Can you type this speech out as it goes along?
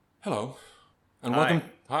Hello, and Hi. welcome.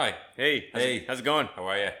 Hi. Hey. How's it going? How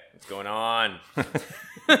are you? What's going on?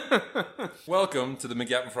 Welcome to the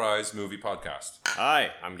McGap and Fries movie podcast.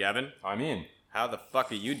 Hi, I'm Gavin. I'm Ian. How the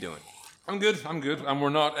fuck are you doing? I'm good, and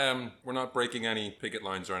we're not breaking any picket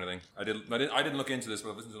lines or anything. I didn't look into this,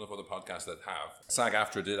 but I've listened to enough other podcasts that have.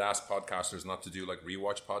 SAG-AFTRA did ask podcasters not to do like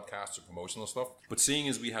rewatch podcasts or promotional stuff, but seeing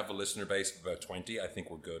as we have a listener base of about 20, I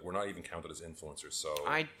think we're good. We're not even counted as influencers, so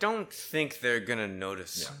I don't think they're gonna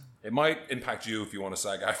notice. yeah. It might impact you if you want a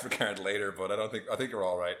SAG-AFTRA card later, but I think you're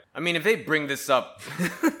all right. I mean, if they bring this up,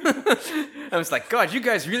 I was like, God, you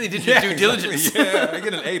guys really did your due diligence. Yeah, I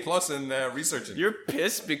get an A+ in researching. You're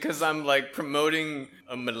pissed because I'm like promoting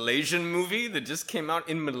a Malaysian movie that just came out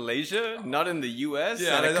in Malaysia, not in the U.S.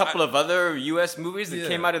 Yeah, and and a couple of other U.S. movies that Yeah.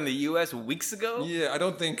 came out in the U.S. weeks ago. Yeah, I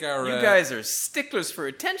don't think our You guys are sticklers for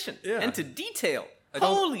attention and to detail. don't-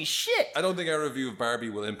 Holy shit! I don't think our review of Barbie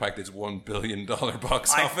will impact its $1 billion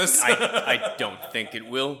box office. I don't think it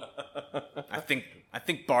will. I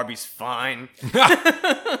think Barbie's fine.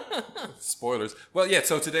 Spoilers. Well, yeah,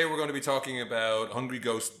 so today we're going to be talking about Hungry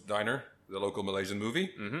Ghost Diner, the local Malaysian movie.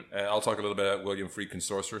 Mm-hmm. I'll talk a little bit about William Friedkin's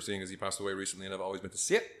Sorcerer, seeing as he passed away recently and I've always meant to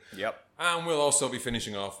see it. Yep. And we'll also be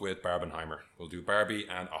finishing off with Barbenheimer. We'll do Barbie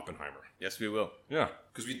and Oppenheimer. Yes, we will. Yeah,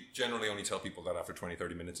 because we generally only tell people that after 20,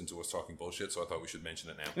 30 minutes into us talking bullshit, so I thought we should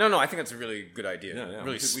mention it now. No, I think that's a really good idea. Yeah.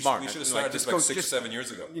 Really We smart. should have started this like 6 or 7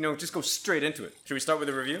 years ago. Just go straight into it. Should we start with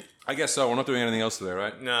a review? I guess so. We're not doing anything else today,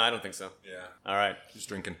 right? No, I don't think so. Yeah. All right. Just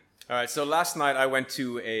drinking. All right, so last night I went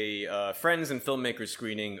to a Friends and Filmmakers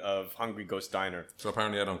screening of Hungry Ghost Diner. So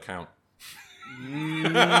apparently I don't count.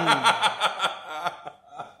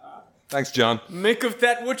 Thanks, John. Make of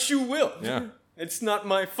that what you will. Yeah. It's not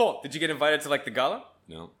my fault. Did you get invited to like the gala?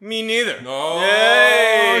 No. Me neither. Oh,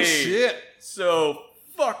 Yay! shit. So,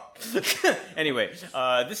 fuck. Anyway,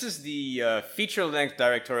 this is the feature-length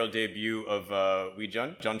directorial debut of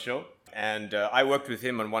John Cho. And I worked with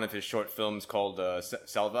him on one of his short films called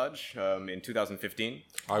Salvage in 2015.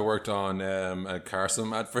 I worked on a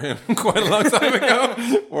Carsom ad for him quite a long time ago,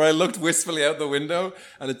 where I looked wistfully out the window,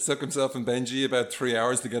 and it took himself and Benji about 3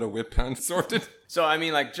 hours to get a whip pan sorted. So, I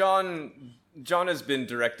mean, like, John has been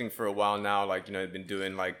directing for a while now, like, he's been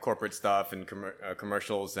doing, like, corporate stuff and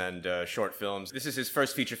commercials and short films. This is his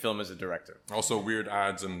first feature film as a director. Also weird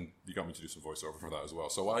ads, and you got me to do some voiceover for that as well.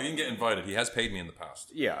 So while I didn't get invited, he has paid me in the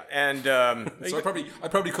past. Yeah, and... So I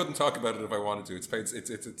probably couldn't talk about it if I wanted to. It's paid.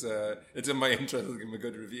 It's in my interest to give him a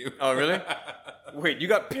good review. Oh, really? Wait, you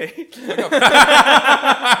got paid?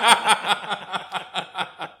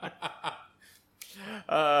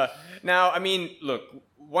 Now, I mean, look,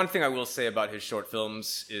 one thing I will say about his short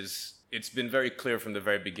films is it's been very clear from the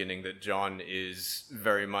very beginning that John is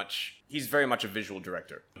he's very much a visual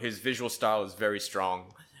director. His visual style is very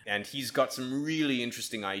strong, and he's got some really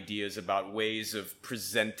interesting ideas about ways of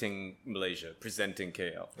presenting Malaysia, presenting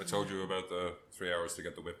KL. I told you about the 3 hours to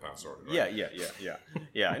get the whip pan sorted, right?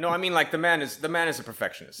 Yeah. No, I mean, like, the man is a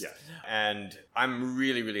perfectionist. Yeah. And I'm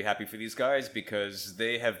really, really happy for these guys because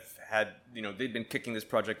they have had, they've been kicking this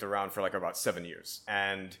project around for like about 7 years.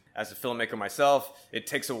 And as a filmmaker myself, it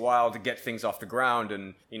takes a while to get things off the ground.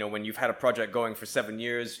 And, when you've had a project going for 7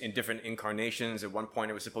 years in different incarnations, at one point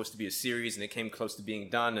it was supposed to be a series and it came close to being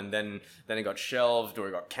done. And then it got shelved or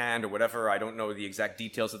it got canned or whatever. I don't know the exact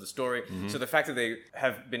details of the story. Mm-hmm. So the fact that they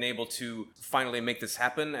have been able to finally make this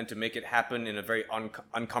happen and to make it happen in a very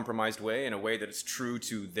uncompromised way, in a way that is true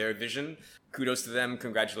to their vision, kudos to them,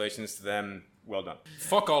 congratulations to them. Well done.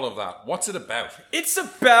 Fuck all of that. What's it about? It's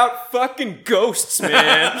about fucking ghosts,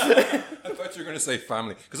 man. I thought you were going to say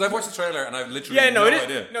family. Because I've watched the trailer and I've literally no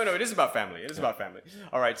idea. No, it is about family. It is about family.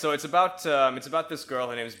 All right, so it's about this girl.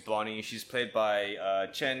 Her name is Bonnie. She's played by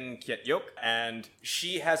Chen Kiet Yok. And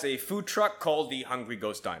she has a food truck called the Hungry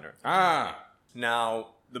Ghost Diner. Ah. Now,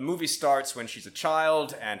 the movie starts when she's a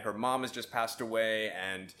child and her mom has just passed away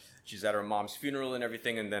and she's at her mom's funeral and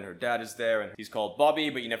everything, and then her dad is there, and he's called Bobby,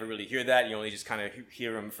 but you never really hear that. You only just kind of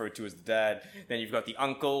hear him referred to as the dad. Then you've got the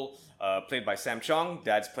uncle, played by Sam Chung.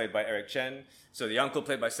 Dad's played by Eric Chen. So the uncle,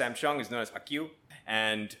 played by Sam Chung, is known as Akyu.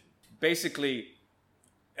 And basically,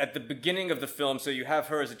 at the beginning of the film, so you have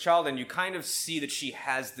her as a child, and you kind of see that she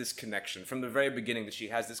has this connection. From the very beginning, that she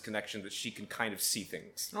has this connection that she can kind of see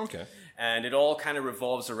things. Okay. And it all kind of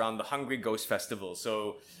revolves around the Hungry Ghost Festival.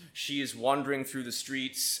 So she is wandering through the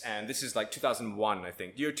streets, and this is like 2001, I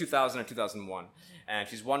think. Year 2000 or 2001. And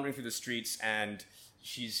she's wandering through the streets, and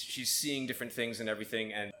she's seeing different things and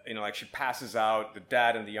everything. And, like, she passes out. The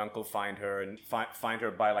dad and the uncle find her, and find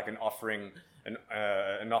her by, like, an offering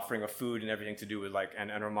of food and everything to do with, like,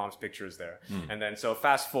 and her mom's picture is there. And then, so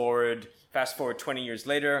fast forward 20 years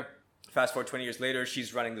later, Fast forward 20 years later,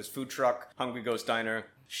 she's running this food truck, Hungry Ghost Diner.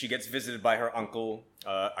 She gets visited by her uncle,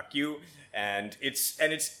 Akyu, and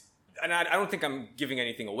I don't think I'm giving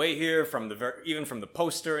anything away here from even from the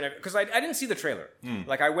poster, and because I didn't see the trailer.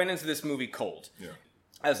 Like, I went into this movie cold. Yeah.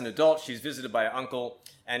 As an adult, she's visited by an uncle,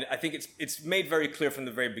 and I think it's made very clear from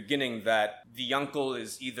the very beginning that the uncle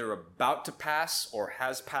is either about to pass or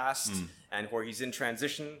has passed, and where he's in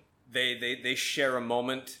transition. They share a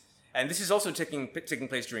moment, and this is also taking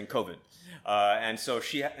place during COVID, and so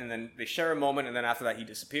then they share a moment, and then after that he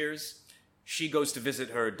disappears. She goes to visit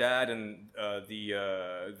her dad and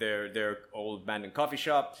their old abandoned coffee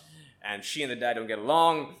shop. And she and the dad don't get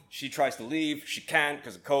along. She tries to leave. She can't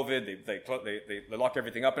because of COVID. They lock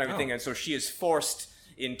everything up and everything. And so she is forced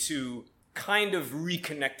into kind of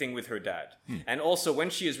reconnecting with her dad. And also, when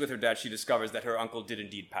she is with her dad, she discovers that her uncle did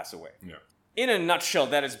indeed pass away. Yeah. In a nutshell,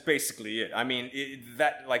 that is basically it. I mean,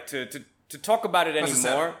 to talk about it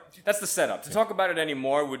anymore, that's the setup. To talk about it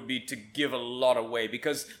anymore would be to give a lot away,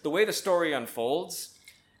 because the way the story unfolds,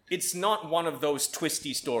 it's not one of those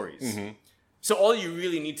twisty stories. So all you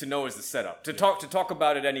really need to know is the setup. To talk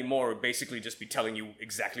about it anymore would basically just be telling you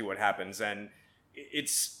exactly what happens, and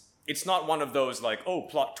it's not one of those like, oh,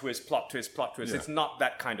 plot twist, plot twist, plot twist. Yeah. It's not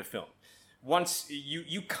that kind of film. Once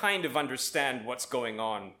you kind of understand what's going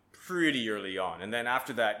on pretty early on, and then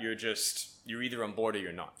after that you're either on board or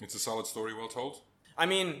you're not. It's a solid story, well told. I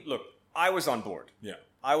mean, look, I was on board. Yeah.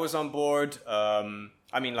 I was on board. I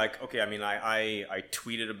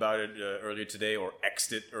tweeted about it earlier today, or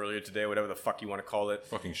X'd it earlier today, whatever the fuck you want to call it.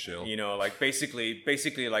 Fucking shill. You know, like basically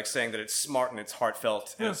like saying that it's smart and it's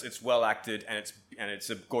heartfelt and it's well acted and it's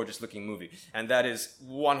a gorgeous looking movie, and that is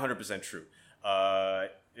 100% true.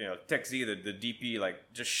 Tech Z, the DP,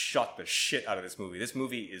 like, just shot the shit out of this movie. This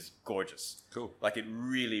movie is gorgeous. Cool. Like, it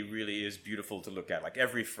really, really is beautiful to look at. Like,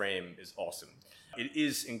 every frame is awesome. It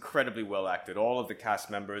is incredibly well acted. All of the cast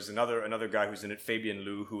members, another guy who's in it, Fabian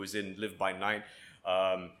Liu, who was in Live by Night,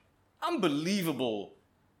 unbelievable,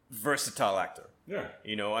 versatile actor. Yeah.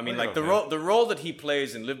 You know, I mean, like, the role that he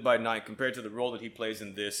plays in Live by Night compared to the role that he plays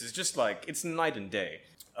in this is just like, it's night and day.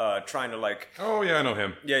 Trying to, like... Oh, yeah, I know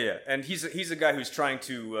him. Yeah. And he's a guy who's trying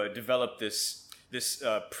to develop this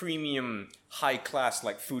premium, high-class,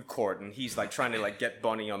 like, food court, and he's, like, trying to, like, get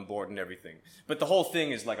Bonnie on board and everything. But the whole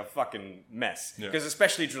thing is, like, a fucking mess. Because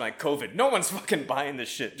especially during, like, COVID. No one's fucking buying this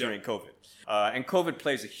shit during COVID. And COVID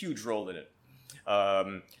plays a huge role in it.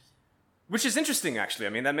 Which is interesting, actually. I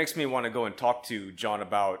mean, that makes me want to go and talk to John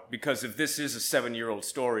about... Because if this is a 7-year-old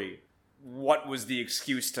story... What was the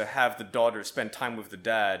excuse to have the daughter spend time with the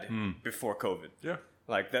dad before COVID? Yeah.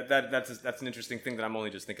 Like, that's an interesting thing that I'm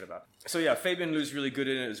only just thinking about. So yeah, Fabian Liu's really good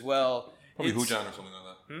in it as well. Probably Hujan or something like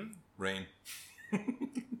that. Rain.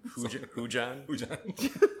 Hujan?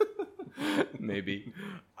 Maybe.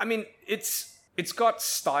 I mean, it's got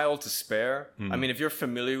style to spare. I mean, if you're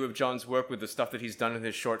familiar with John's work, with the stuff that he's done in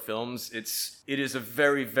his short films, it is a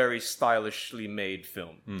very, very stylishly made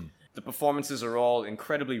film. The performances are all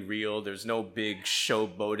incredibly real. There's no big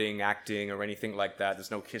showboating acting or anything like that.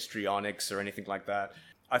 There's no histrionics or anything like that.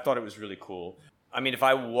 I thought it was really cool. I mean, if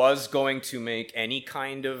I was going to make any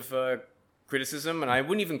kind of criticism, and I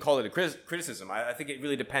wouldn't even call it a criticism, I think it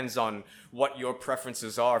really depends on what your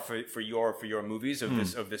preferences are for your movies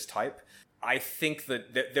of this type. I think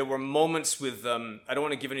that there were moments with, I don't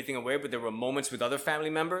want to give anything away, but there were moments with other family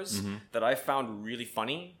members that I found really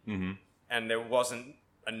funny, and there wasn't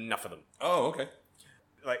enough of them. Oh, okay.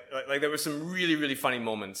 Like there were some really, really funny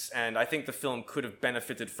moments, and I think the film could have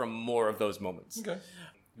benefited from more of those moments. Okay.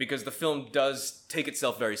 Because the film does take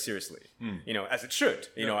itself very seriously, you know, as it should.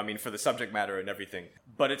 You know, I mean, for the subject matter and everything.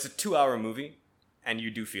 But it's a 2-hour movie, and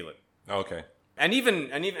you do feel it. Okay. And even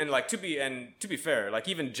like to be fair, like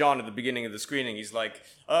even John at the beginning of the screening, he's like,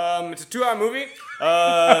 it's a 2-hour movie.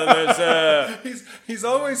 He's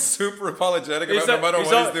always super apologetic about no matter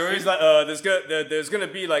what he's doing. He's like, there's gonna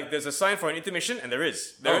be like, there's a sign for an intermission, and there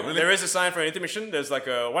is. There is a sign for an intermission. There's like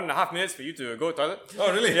 1.5 minutes for you to go to the toilet.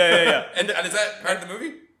 Oh, really? Yeah. And is that part of the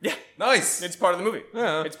movie? Yeah. Nice. It's part of the movie.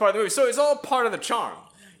 Yeah. It's part of the movie. So it's all part of the charm,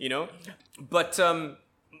 you know. But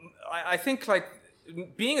I think like,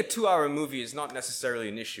 being a 2-hour movie is not necessarily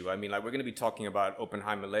an issue. I mean, like, we're going to be talking about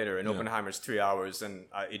Oppenheimer later, and Oppenheimer's 3 hours, and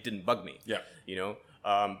it didn't bug me. Yeah. You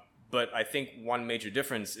know? But I think one major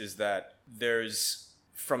difference is that there's,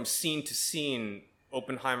 from scene to scene,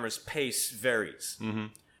 Oppenheimer's pace varies. Mm-hmm.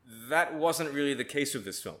 That wasn't really the case with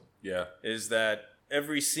this film. Yeah. Is that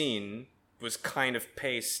every scene was kind of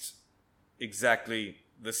paced exactly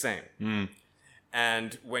the same. Mm.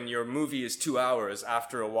 And when your movie is 2 hours,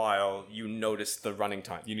 after a while, you notice the running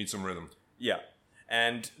time. You need some rhythm. Yeah.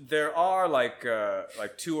 And there are like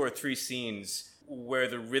 2 or 3 scenes where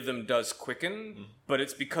the rhythm does quicken, but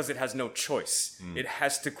it's because it has no choice. It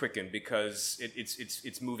has to quicken because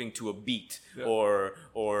it's moving to a beat, or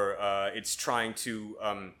it's trying to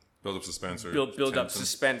build up suspense, or build up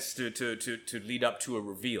suspense to lead up to a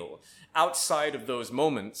reveal. Outside of those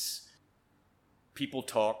moments, people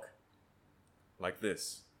talk like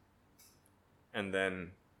this, and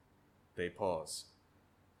then they pause,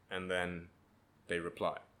 and then they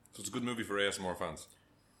reply. So it's a good movie for ASMR fans.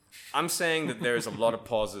 I'm saying that there's a lot of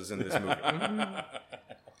pauses in this movie.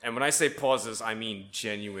 And when I say pauses, I mean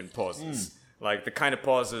genuine pauses. Like the kind of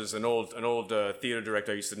pauses an old theater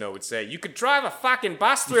director I used to know would say, "You could drive a fucking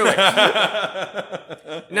bus through it."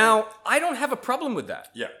 Now, I don't have a problem with that.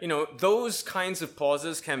 Yeah. You know, those kinds of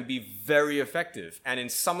pauses can be very effective. And in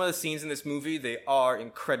some of the scenes in this movie, they are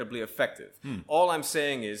incredibly effective. All I'm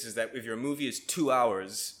saying is that if your movie is 2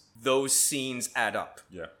 hours, those scenes add up.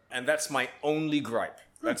 Yeah. And that's my only gripe.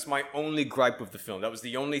 That's my only gripe with the film. That was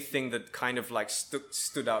the only thing that kind of like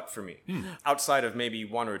stood out for me. Outside of maybe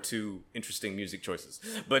 1 or 2 interesting music choices.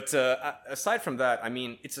 But aside from that, I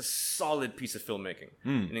mean, it's a solid piece of filmmaking.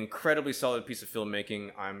 An incredibly solid piece of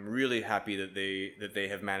filmmaking. I'm really happy that they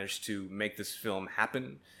have managed to make this film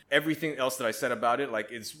happen. Everything else that I said about it,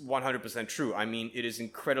 like, it's 100% true. I mean, it is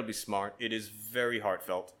incredibly smart. It is very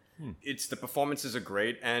heartfelt. The performances are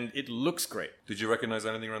great, and it looks great. Did you recognize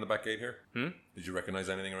anything around the back gate here? Did you recognize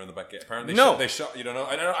anything around the back gate? Apparently, No. they shot. You don't know.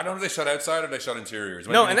 I don't know if they shot outside or they shot interiors.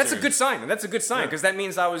 No, and that's a good sign. Because that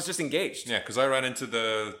means I was just engaged. Yeah, because I ran into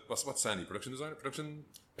the what's Sandy, production designer, production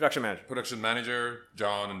manager,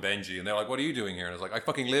 John and Benji, and they're like, "What are you doing here?" And I was like, "I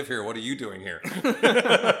fucking live here. What are you doing here?"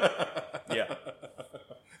 Yeah.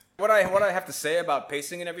 What I have to say about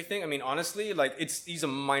pacing and everything, I mean, honestly, like, these are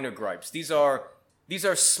minor gripes. These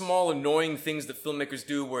are small, annoying things that filmmakers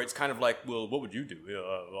do where it's kind of like, well, what would you do?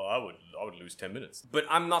 Well, I would lose 10 minutes. But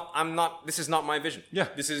I'm not, this is not my vision. Yeah.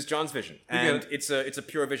 This is John's vision. And it's a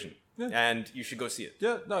pure vision. Yeah. And you should go see it.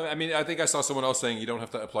 Yeah, no, I mean, I think I saw someone else saying you don't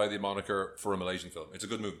have to apply the moniker for a Malaysian film. It's a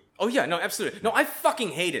good movie. Oh, yeah, no, absolutely. No, I fucking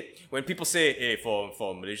hate it when people say, hey, for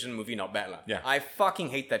a Malaysian movie, not bad. Yeah. I fucking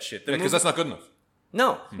hate that shit. Because that's not good enough.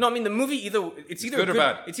 No, I mean, the movie it's either good or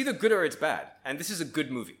bad. It's either good or it's bad. And this is a good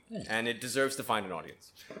movie. And it deserves to find an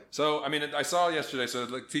audience. So, I mean, I saw yesterday, so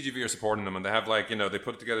like TGV are supporting them, and they have like, you know, they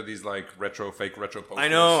put together these like fake retro posters. I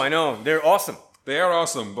know. They're awesome. They are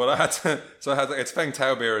awesome, but it's Feng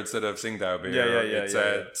Tao beer instead of Sing Tao beer. Yeah.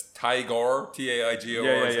 It's Taigor,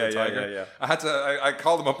 Taigor. Yeah. I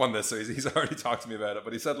called him up on this, so he's already talked to me about it.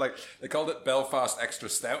 But he said like they called it Belfast Extra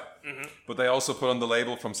Stout, but they also put on the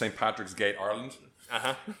label from St. Patrick's Gate, Ireland.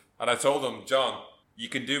 And I told him, John, you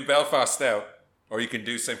can do Belfast Stout or you can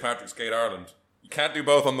do St. Patrick's Gate, Ireland. You can't do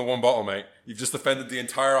both on the one bottle, mate. You've just offended the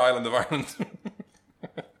entire island of Ireland.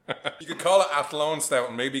 You could call it Athlone Stout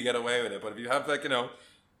and maybe get away with it, but if you have like, you know,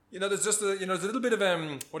 there's just there's a little bit of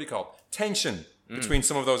what do you call it? Tension between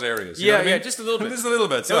some of those areas. You know what I mean? Just a little bit. Just a little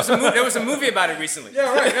bit. So. There was a movie about it recently.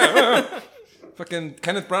 Yeah, right. Yeah. Fucking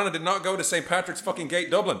Kenneth Branagh did not go to St. Patrick's fucking Gate,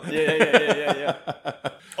 Dublin. Yeah.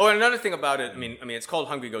 Oh, and another thing about it, I mean, it's called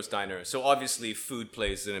Hungry Ghost Diner, so obviously food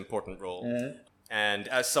plays an important role. And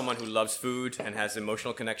as someone who loves food and has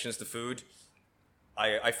emotional connections to food,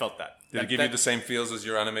 I felt that. Did it give you the same feels as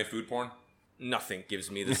your anime food porn? Nothing gives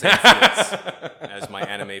me the same feels as my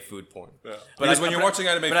anime food porn. Yeah. Because when you're watching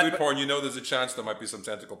anime food porn, you know there's a chance there might be some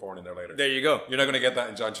tentacle porn in there later. There you go. You're not going to get that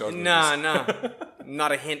in John Cho's movies. Nah.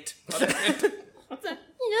 Not a hint.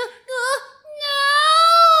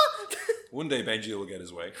 One day Benji will get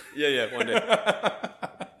his way. Yeah, one day.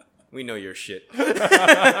 We know your shit.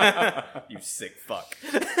 You sick fuck.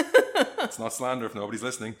 It's not slander if nobody's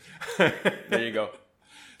listening. There you go.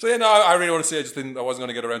 So yeah, no, I really want to see it. I just didn't. I wasn't going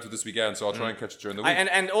to get around to this weekend, so I'll try and catch it during the week.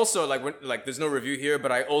 And also, like, there's no review here,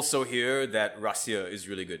 but I also hear that Russia is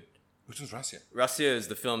really good. Which one's Russia? Russia is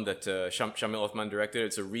the film that Shamil Othman directed.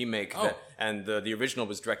 It's a remake, and the original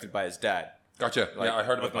was directed by his dad. Gotcha. Yeah, I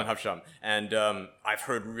heard about Othman Hafsham, and I've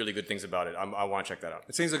heard really good things about it. I want to check that out.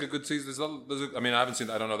 It seems like a good season. I mean, I haven't seen.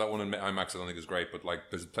 I don't know that one in IMAX. I don't think is great, but like,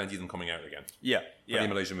 there's plenty of them coming out again. Yeah. Plenty of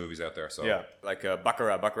Malaysian movies out there. So yeah, like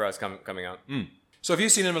Baccarat is coming out. So if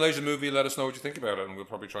you've seen a Malaysian movie, let us know what you think about it, and we'll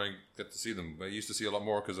probably try and get to see them. I used to see a lot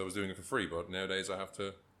more because I was doing it for free, but nowadays I have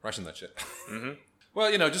to ration that shit.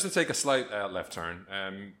 Well, just to take a slight left turn,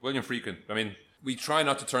 William Friedkin. I mean, we try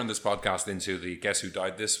not to turn this podcast into the Guess Who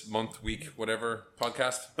Died This Month, Week, whatever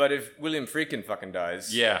podcast. But if William Friedkin fucking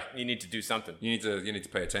dies, you need to do something. You need to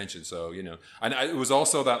pay attention. So and it was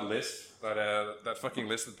also that list that fucking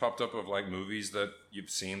list that popped up of like movies that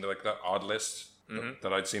you've seen, like that odd list.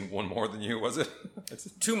 that I'd seen one more than you, was it?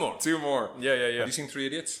 Two more. Two more. Yeah. Have you seen Three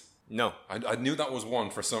Idiots? No. I knew that was one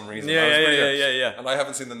for some reason. Yeah. And I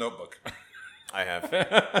haven't seen The Notebook. I have.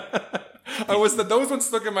 Those ones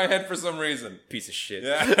stuck in my head for some reason. Piece of shit.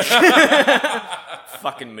 Yeah.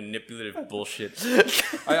 Fucking manipulative bullshit.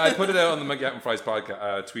 I put it out on the McGat and Fries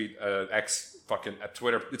podcast tweet X fucking at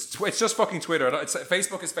Twitter. It's just fucking Twitter. It's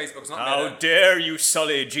Facebook is Facebook. It's not. How Meta. dare you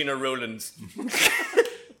sully Gina Rowlands?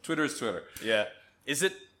 Twitter is Twitter. Yeah. Is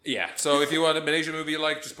it? Yeah. So if you want an Asian movie you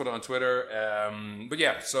like, just put it on Twitter. But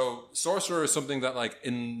yeah, so Sorcerer is something that like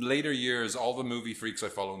in later years, all the movie freaks I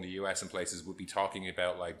follow in the US and places would be talking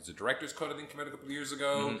about. Like there's a director's cut I think came out a couple of years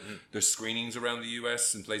ago. There's screenings around the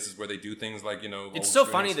US and places where they do things like, It's so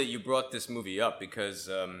funny that you brought this movie up because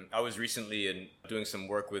I was recently doing some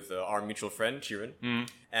work with our mutual friend, Chiran.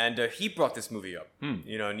 And he brought this movie up, and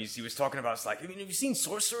he was talking about, it's like, have you seen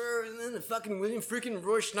Sorcerer? And then the fucking William freaking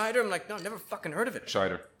Roy Schneider? I'm like, no, never fucking heard of it.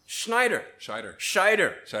 Schneider. This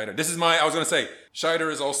is I was going to say, Scheider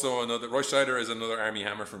is also another, Roy Scheider is another Army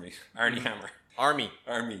Hammer for me. Army.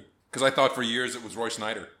 Because I thought for years it was Roy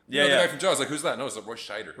Schneider. The guy from Jaws, like, who's that? No, it's Roy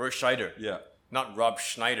Scheider. Roy Scheider. Yeah. Not Rob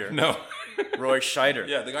Schneider. No. Roy Scheider.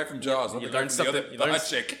 Yeah, the guy from Jaws. You learn something.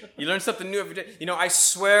 You learn something new every day. I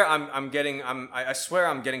swear I'm getting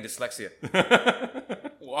dyslexia.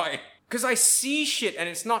 Why? Because I see shit and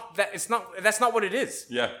that's not what it is.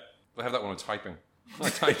 Yeah. I have that when I'm typing. I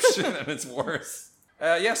type shit and it's worse.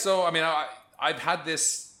 So I mean, I've had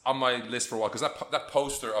this on my list for a while because that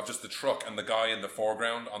poster of just the truck and the guy in the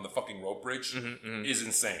foreground on the fucking rope bridge is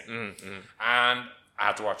insane. And I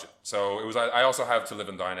had to watch it. So it was. I also have To Live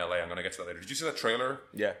and Die in LA. I'm going to get to that later. Did you see that trailer?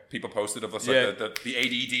 Yeah. People posted of the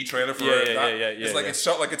ADD trailer for that. It's like it's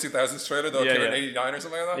shot like a 2000s trailer though. In 89 or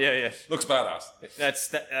something like that. Yeah. Looks badass.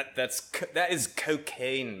 That is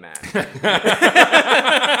cocaine, man.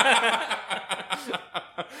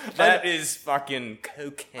 That is fucking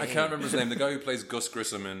cocaine. I can't remember his name. The guy who plays Gus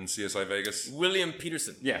Grissom in CSI Vegas. William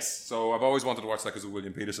Peterson. Yes. So I've always wanted to watch that because of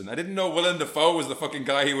William Peterson. I didn't know Willem Dafoe was the fucking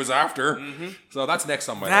guy he was after. So that's next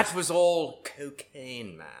on my list. That was all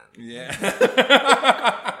cocaine, man. Yeah.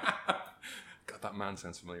 God, that man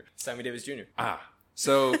sounds familiar. Sammy Davis Jr.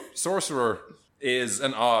 So Sorcerer is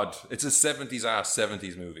it's a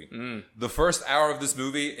 70s movie. The first hour of this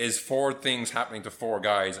movie is 4 things happening to 4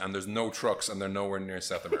 guys and there's no trucks and they're nowhere near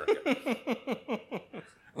South America.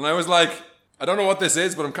 And I was like, I don't know what this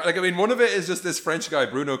is, but one of it is just this French guy,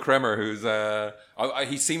 Bruno Kremer, who's,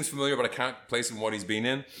 he seems familiar, but I can't place him what he's been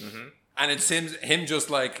in. And it's him just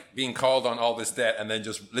like being called on all this debt and then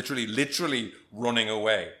just literally running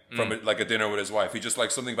away from it, like a dinner with his wife. He just like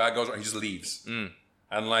something bad goes wrong, he just leaves.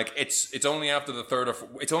 And like it's only after the third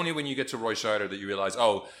it's only when you get to Roy Scheider that you realize,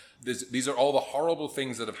 these are all the horrible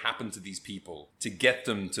things that have happened to these people to get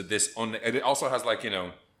them to this. It also has like it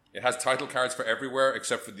has title cards for everywhere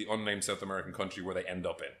except for the unnamed South American country where they end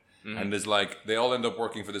up in. And there's like they all end up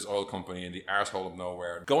working for this oil company in the arsehole of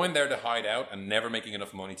nowhere, going there to hide out and never making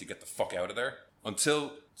enough money to get the fuck out of there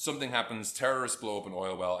until something happens. Terrorists blow up an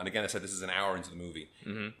oil well, and again I said this is an hour into the movie.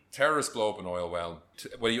 Terrorists blow up an oil well.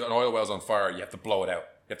 When an oil well's on fire, you have to blow it out.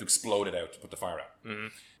 You have to explode it out to put the fire out.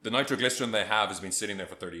 The nitroglycerin they have has been sitting there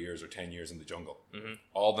for 30 years or 10 years in the jungle.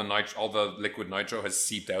 All the liquid nitro has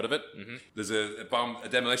seeped out of it. There's a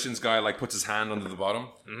demolitions guy like puts his hand under the bottom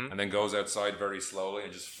and then goes outside very slowly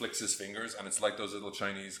and just flicks his fingers, and it's like those little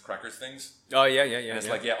Chinese crackers things. Oh yeah. And it's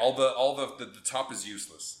like all the top is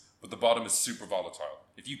useless, but the bottom is super volatile.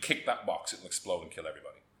 If you kick that box, it'll explode and kill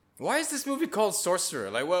everybody. Why is this movie called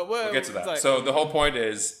Sorcerer? Like what? We'll get to that. So the whole point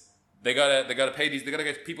is. They gotta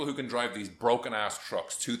get people who can drive these broken ass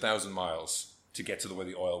trucks 2,000 miles to get to where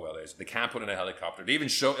the oil well is. They can't put it in a helicopter. They even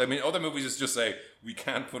show. Other movies just say we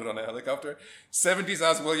can't put it on a helicopter. 70s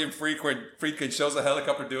ass William Friedkin shows a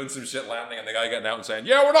helicopter doing some shit landing, and the guy getting out and saying,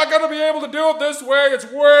 "Yeah, we're not gonna be able to do it this way. It's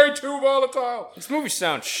way too volatile." This movie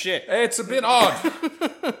sounds shit. It's a bit odd,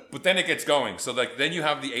 but then it gets going. So like then you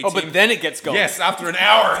have the 18. But then it gets going. Yes, after an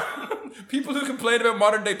hour. People who complain about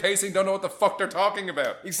modern day pacing don't know what the fuck they're talking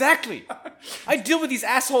about. Exactly. I deal with these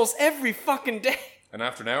assholes every fucking day. And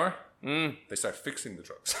after an hour, they start fixing the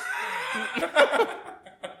trucks.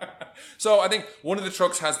 So I think one of the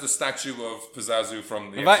trucks has the statue of Pazuzu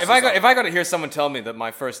from the. If I got to hear someone tell me that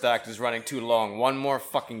my first act is running too long one more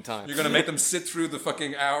fucking time, you're gonna make them sit through the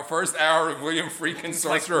fucking first hour of William Freakin'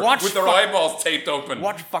 Sorcerer like, with their eyeballs taped open.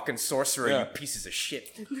 Watch fucking Sorcerer, you pieces of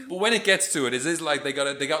shit. But when it gets to it, it is like they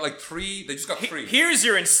got like 3. They just got 3. Here's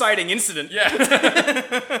your inciting incident.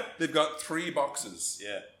 Yeah. They've got 3 boxes.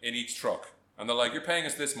 In each truck. And they're like, you're paying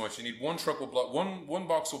us this much. You need 1 truck will blow. One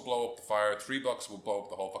box will blow up the fire. 3 boxes will blow up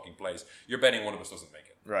the whole fucking place. You're betting one of us doesn't make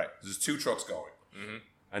it. Right. There's 2 trucks going.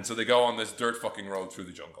 And so they go on this dirt fucking road through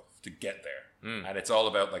the jungle to get there. And it's all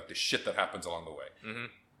about like the shit that happens along the way.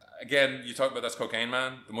 Again, you talk about that's Cocaine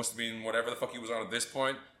Man. There must have been whatever the fuck he was on at this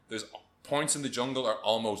point. There's points in the jungle are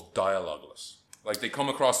almost dialogueless. Like they come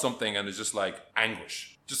across something and it's just like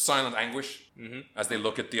anguish. Just silent anguish as they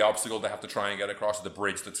look at the obstacle they have to try and get across the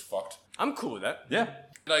bridge that's fucked. I'm cool with that. Yeah.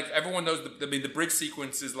 Like everyone knows, the bridge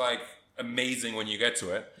sequence is like amazing when you get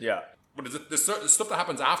to it. Yeah. But there's stuff that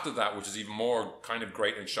happens after that which is even more kind of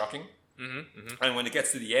great and shocking. And when it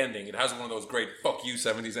gets to the ending, it has one of those great fuck you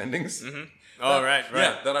 70s endings. Right.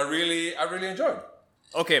 Yeah, that I really enjoyed.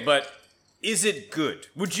 Okay, but is it good?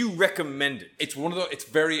 Would you recommend it? It's one of those. It's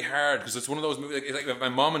very hard because it's one of those movies. Like if my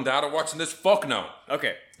mom and dad are watching this, fuck no.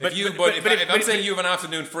 Okay, if I'm saying you have an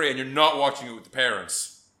afternoon free and you're not watching it with the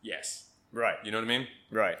parents, yes, right. You know what I mean?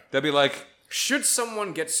 Right. They'll be like, should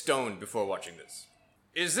someone get stoned before watching this?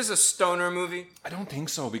 Is this a stoner movie? I don't think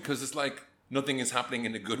so because it's like nothing is happening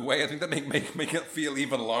in a good way. I think that make it feel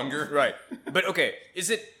even longer. Right. But okay, is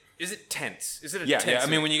it tense? Is it a tense? Yeah. I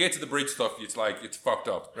mean, when you get to the bridge stuff, it's like it's fucked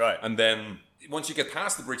up. Right. And then once you get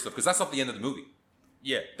past the bridge stuff, because that's not the end of the movie.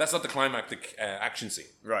 Yeah. That's not the climactic action scene.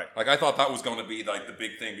 Right. Like I thought that was going to be like the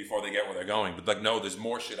big thing before they get where they're going, but like no, there's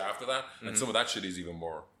more shit after that, and some of that shit is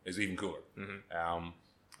even cooler.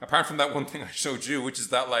 Apart from that one thing I showed you, which is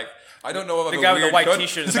that like I don't know about the guy with the white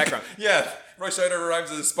t-shirt in the background. Yeah, Roy Scheider arrives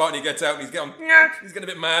at the spot and he gets out and he's getting a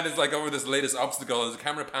bit mad. It's like over this latest obstacle as the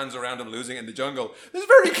camera pans around him losing it in the jungle. There's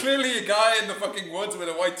very clearly a guy in the fucking woods with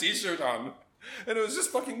a white t-shirt on, and it was just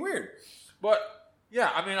fucking weird. But yeah,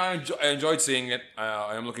 I mean, I enjoyed seeing it.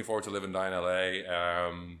 I am looking forward to Live and Die in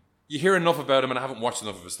LA. You hear enough about him, and I haven't watched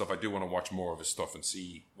enough of his stuff. I do want to watch more of his stuff and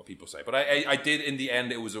see what people say. But I did, in the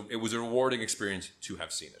end, it was a rewarding experience to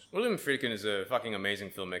have seen it. William Friedkin is a fucking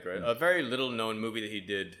amazing filmmaker. A very little known movie that he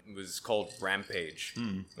did was called Rampage.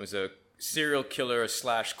 It was a serial killer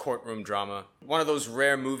 / courtroom drama. One of those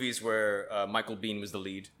rare movies where Michael Biehn was the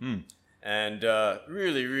lead. And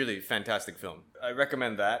really, really fantastic film. I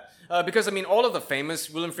recommend that. Because, I mean, all of the famous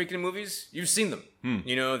William Friedkin movies, you've seen them.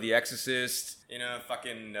 You know, The Exorcist, you know,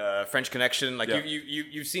 fucking French Connection. Like,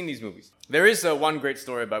 you've seen these movies. There is one great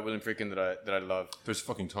story about William Friedkin that I love. There's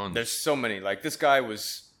fucking tons. There's so many. Like, this guy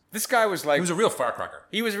was like... He was a real firecracker.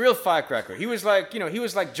 He was a real firecracker. He was like, you know, he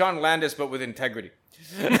was like John Landis, but with integrity.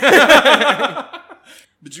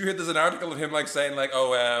 Did you hear there's an article of him like saying like,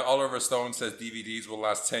 Oliver Stone says DVDs will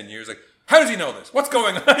last 10 years. Like, how does he know this? What's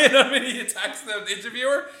going on? You know what I mean? He attacks the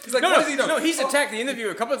interviewer. He's like, what does he know? No, he's attacked the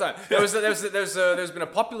interviewer a couple of times. There's been a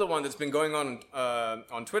popular one that's been going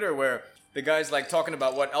on Twitter where the guy's like talking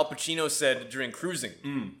about what Al Pacino said during Cruising.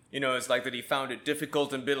 You know, it's like that he found it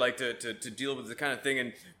difficult and bit like to deal with the kind of thing.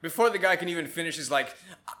 And before the guy can even finish, he's like,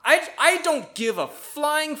 I don't give a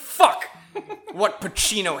flying fuck what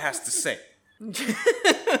Pacino has to say.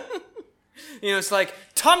 You know, it's like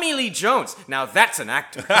Tommy Lee Jones. Now that's an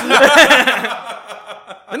actor.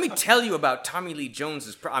 Let me tell you about Tommy Lee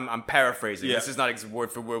Jones's. I'm paraphrasing. Yeah. This is not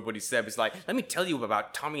word for word what he said. It's like, let me tell you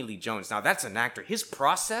about Tommy Lee Jones. Now that's an actor. His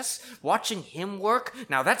process, watching him work.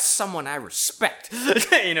 Now that's someone I respect.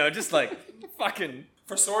 You know, just like fucking.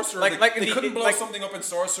 For Sorcerer, they couldn't blow something up in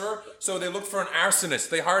Sorcerer, so they looked for an arsonist.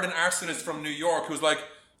 They hired an arsonist from New York who's like,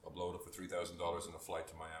 I'll blow it up for $3,000 in a flight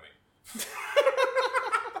to Miami.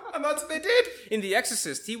 And that's what they did. In The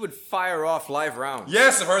Exorcist, he would fire off live rounds.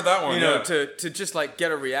 Yes, I've heard that one. You know, to just like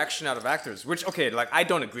get a reaction out of actors. Which, okay, like I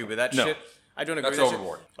don't agree with that shit. I don't agree with that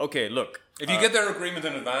overboard. Shit. Okay, look. If you get their agreement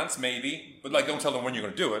in advance, maybe. But like, don't tell them when you're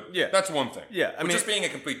going to do it. Yeah. That's one thing. Yeah, I mean, just being a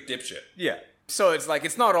complete dipshit. Yeah. So it's like,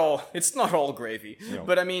 it's not all gravy. No.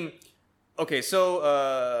 But I mean, okay,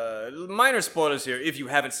 so minor spoilers here if you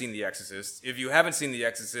haven't seen The Exorcist. If you haven't seen The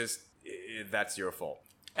Exorcist, that's your fault.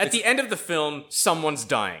 At the end of the film, someone's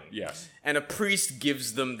dying. Yes. And a priest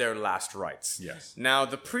gives them their last rites. Yes. Now,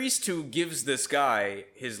 the priest who gives this guy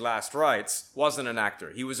his last rites wasn't an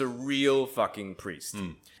actor. He was a real fucking priest.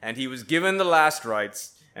 And he was given the last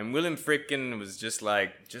rites, and William Friedkin was just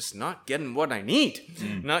not getting what I need.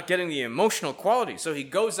 Not getting the emotional quality. So he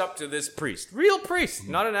goes up to this priest. Real priest,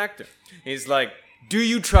 not an actor. He's like, do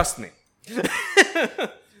you trust me?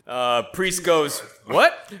 Priest goes,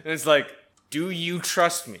 what? And it's like, do you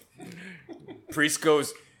trust me? Priest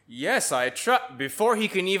goes, yes, I trust. Before he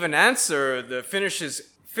can even answer, finish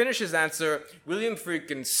his answer, William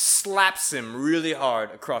Friedkin slaps him really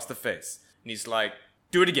hard across the face. And he's like,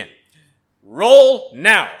 do it again. Roll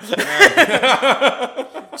now.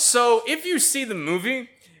 So if you see the movie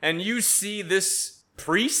and you see this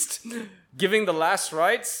priest giving the last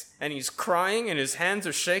rites and he's crying and his hands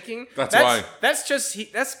are shaking. That's why. That's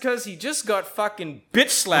because he just got fucking bitch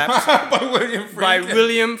slapped by William Friedkin. By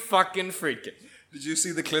William fucking Friedkin. Did you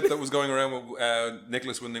see the clip that was going around with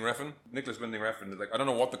Nicholas Winding Refn? Nicholas Winding Refn, like, I don't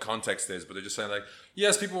know what the context is, but they're just saying like,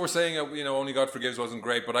 yes, people were saying, Only God Forgives wasn't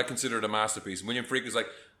great, but I consider it a masterpiece. And William Friedkin was like,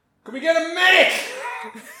 can we get a medic?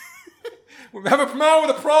 We have a man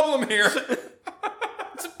with a problem here.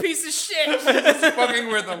 It's a piece of shit. Just fucking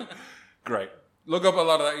with them. Great. Look up a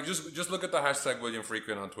lot of that. You just look at the hashtag William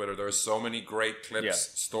Friedkin on Twitter. There are so many great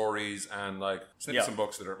clips, stories, and like snippets and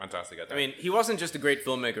books that are fantastic at that. I mean, he wasn't just a great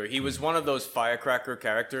filmmaker. He was one of those firecracker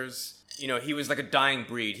characters. He was like a dying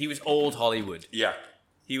breed. He was old Hollywood. Yeah.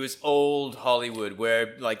 He was old Hollywood,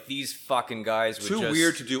 where like these fucking guys were too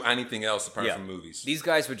weird to do anything else apart from movies. These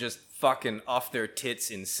guys were just fucking off their tits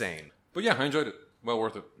insane. But yeah, I enjoyed it. Well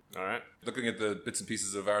worth it. All right. Looking at the bits and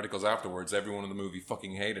pieces of articles afterwards, everyone in the movie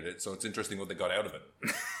fucking hated it, so it's interesting what they got out of it.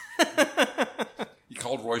 He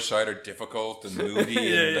called Roy Scheider difficult and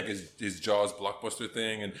moody and like his Jaws blockbuster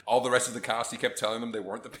thing, and all the rest of the cast, he kept telling them they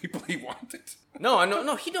weren't the people he wanted. No,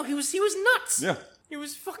 he was nuts. Yeah. He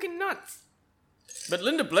was fucking nuts. But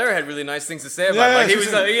Linda Blair had really nice things to say about him. He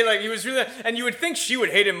was really, and you would think she would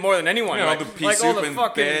hate him more than anyone. All the pea soup and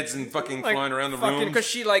beds and fucking flying around the room. Because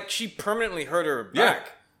she permanently hurt her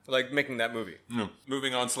back, making that movie. No.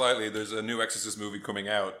 Moving on slightly, there's a new Exorcist movie coming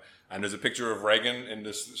out, and there's a picture of Reagan in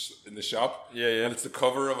the shop. Yeah. And it's the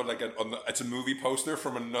cover of it's a movie poster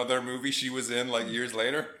from another movie she was in years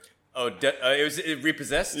later. Oh, it was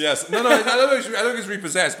Repossessed? Yes. No, I don't think it's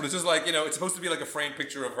Repossessed, but it's just it's supposed to be a framed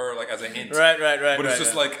picture of her as a hint. Right. But it's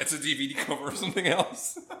just it's a DVD cover of something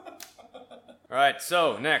else. All right,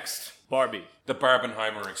 so next, Barbie. The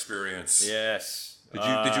Barbenheimer experience. Yes. Did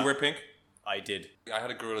you wear pink? I did. I had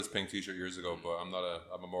a Gorillaz pink t-shirt years ago, but I'm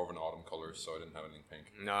more of an autumn color, so I didn't have anything pink.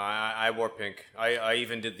 No, I wore pink. I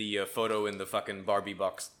even did the photo in the fucking Barbie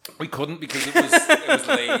box. We couldn't because it was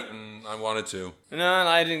late and I wanted to. No,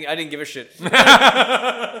 I didn't give a shit.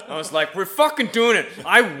 I was like, we're fucking doing it.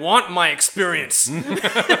 I want my experience.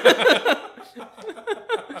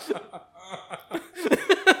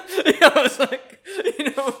 I was like,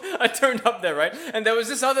 I turned up there, right? And there was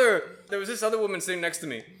this other woman sitting next to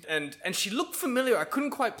me, and she looked familiar. I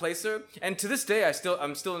couldn't quite place her, and to this day,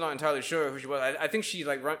 I'm still not entirely sure who she was. I think she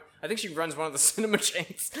runs one of the cinema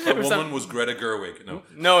chains. That woman was Greta Gerwig.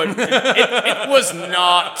 No, it was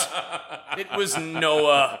not. It was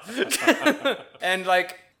Noah. And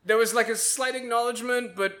there was a slight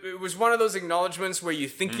acknowledgement, but it was one of those acknowledgements where you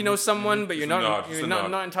think you know someone, but you're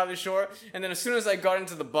not entirely sure. And then as soon as I got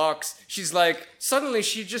into the box, she's like, suddenly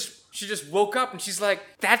she just woke up and she's like,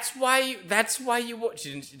 that's why you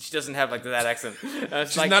she doesn't have that accent.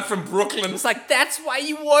 She's not from Brooklyn. It's like, that's why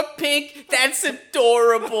you wore pink. That's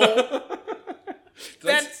adorable.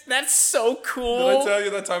 That's so cool. Did I tell you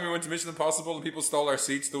that time we went to Mission Impossible and people stole our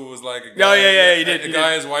seats? There was a guy, you did. A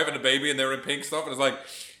guy, his wife, and a baby, and they were in pink stuff, and it was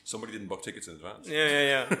somebody didn't book tickets in advance.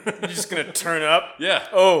 Yeah. You're just gonna turn up? Yeah.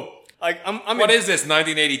 Oh, I'm. What is this?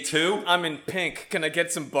 1982? I'm in pink. Can I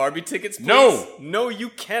get some Barbie tickets, please? No, you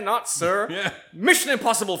cannot, sir. Yeah. Mission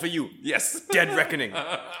Impossible for you. Yes. Dead Reckoning.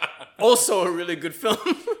 Also a really good film.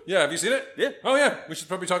 Yeah. Have you seen it? Yeah. Oh yeah. We should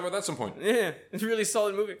probably talk about that at some point. Yeah. It's a really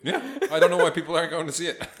solid movie. Yeah. I don't know why people aren't going to see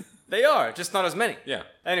it. They are, just not as many. Yeah.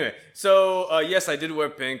 Anyway, so yes, I did wear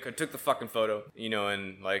pink. I took the fucking photo,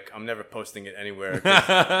 and I'm never posting it anywhere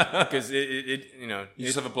because it You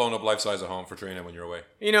just have a blown up life size at home for Trina when you're away.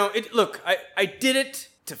 Look, I did it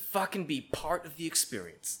to fucking be part of the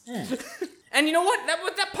experience. And you know what?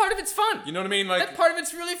 That part of it's fun. You know what I mean? That part of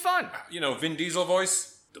it's really fun. Vin Diesel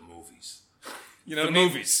voice. The movies. You know the what I mean?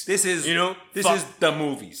 Movies. This is is the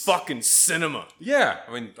movies. Fucking cinema. Yeah.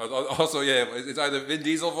 I mean, also, yeah, it's either Vin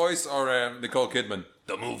Diesel voice or Nicole Kidman.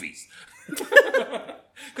 The movies.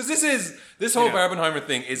 Because this whole Barbenheimer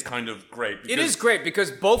thing is kind of great. It is great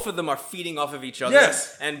because both of them are feeding off of each other.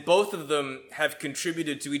 Yes. And both of them have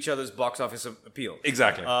contributed to each other's box office appeal.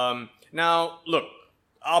 Exactly. Now, look,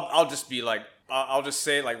 I'll just be I'll just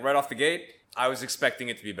say right off the gate, I was expecting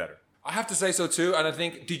it to be better. I have to say so too, and I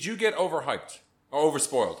think, did you get overhyped or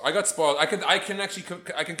overspoiled? I got spoiled. I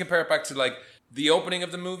can compare it back to the opening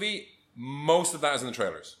of the movie. Most of that is in the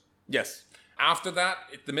trailers. Yes. After that,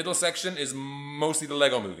 the middle section is mostly the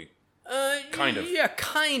Lego movie. Kind of. Yeah,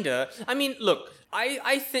 kinda. I mean, look,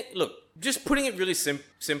 I think, just putting it really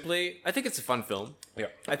simply, I think it's a fun film. Yeah.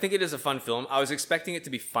 I think it is a fun film. I was expecting it to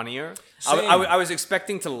be funnier. Same. I was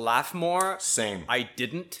expecting to laugh more. Same. I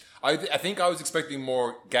didn't. I think I was expecting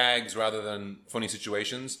more gags rather than funny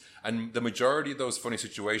situations. And the majority of those funny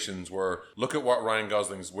situations were, look at what Ryan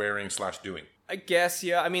Gosling's wearing / doing. I guess,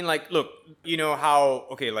 yeah. I mean, look, you know how,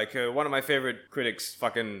 one of my favorite critics,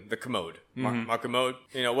 fucking The Commode, Mark Commode,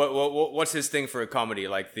 what's his thing for a comedy?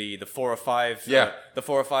 The 4 or 5, Yeah. The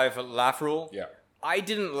 4 or 5 laugh rule? Yeah. I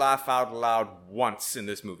didn't laugh out loud once in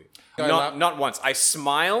this movie. I Not once. I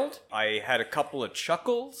smiled. I had a couple of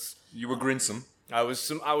chuckles. You were grinsome. I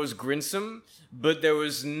was grinsome, but there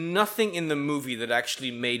was nothing in the movie that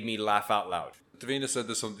actually made me laugh out loud. Davina said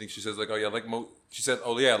this something. She says like, oh yeah, she said,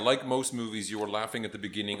 oh yeah, like most movies, you were laughing at the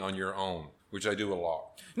beginning on your own, which I do a lot.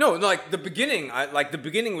 No, like the beginning. The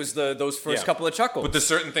beginning was those first couple of chuckles. But there's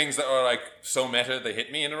certain things that are like so meta, they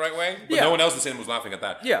hit me in the right way. But Yeah. no one else in the cinema was laughing at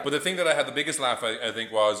that. Yeah. But the thing that I had the biggest laugh, I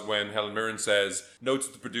think, was when Helen Mirren says, "Note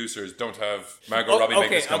to the producers: don't have Margot Robbie make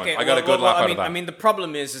this coming." I got a good laugh out of that. I mean, the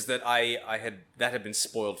problem is that that had been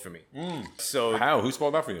spoiled for me. So How? Who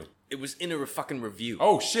spoiled that for you? it was in a fucking review.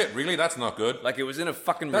 Oh shit! Really? That's not good. Like it was in a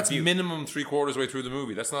fucking That's review. minimum 3/4 way through the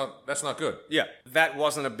movie. That's not good. Yeah, that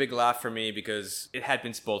wasn't a big laugh for me because it had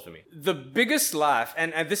been spoiled for me. The biggest laugh,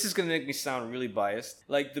 and this is going to make me sound really biased,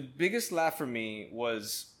 like the biggest laugh for me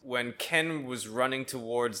was when Ken was running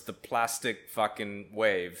towards the plastic fucking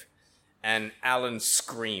wave and Alan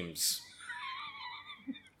screams.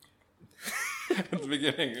 At the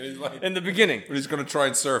beginning, he's like, In the beginning. when he's going to try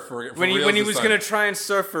and surf for When he reals was this going time. to try and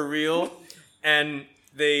surf for real and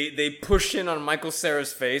they push in on Michael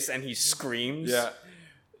Cera's face and he screams. Yeah.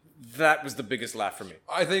 That was the biggest laugh for me.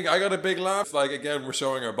 I think I got a big laugh. Like, again, we're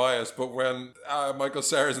showing our bias, but when Michael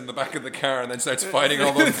Cera's in the back of the car and then starts fighting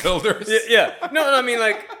all those builders. Yeah. No, I mean,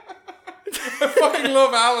 like... I fucking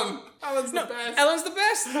love Alan. Alan's the best. Alan's the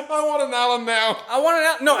best. I want an Alan now. I want it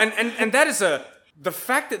out. No, and that is the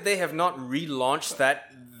fact that they have not relaunched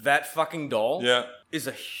that fucking doll Yeah. is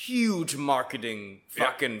a huge marketing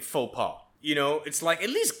fucking faux pas. You know, it's like, at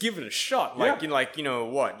least give it a shot. Like, Yeah. you know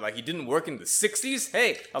what? Like, he didn't work in the 60s?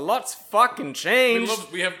 Hey, a lot's fucking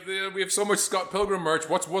changed. We have so much Scott Pilgrim merch.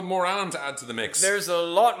 What's one more Alan to add to the mix? There's a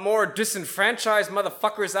lot more disenfranchised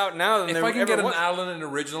motherfuckers out now than If there I can ever get an was. Alan in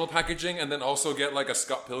original packaging and then also get like a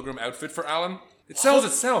Scott Pilgrim outfit for Alan, it sells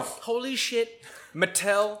itself. Holy shit.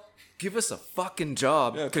 Mattel, give us a fucking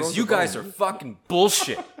job. Yeah, throw Because us you a guys bone. are fucking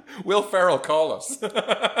bullshit. Will Ferrell, call us.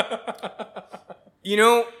 You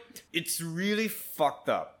know, it's really fucked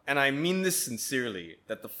up, and I mean this sincerely,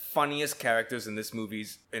 that the funniest characters in this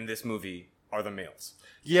movie are the males.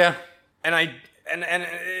 Yeah. And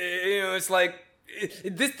you know, it's like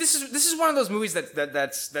this is one of those movies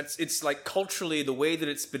that's it's like culturally the way that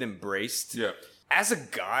it's been embraced. Yeah. As a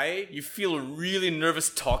guy, you feel really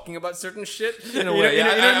nervous talking about certain shit. In a way, You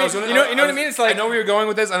know what I mean? It's like, I know where you're going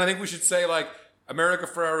with this, and I think we should say like America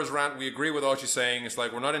Ferrera's rant. We agree with all she's saying. It's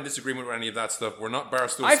like we're not in disagreement with any of that stuff. We're not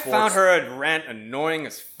Barstool I Sports. found her rant annoying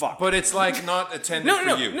as fuck. But it's like not intended no,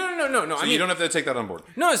 for you. no. So I mean, you don't have to take that on board.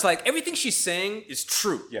 no, it's like everything she's saying is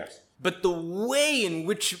true. Yes. But the way in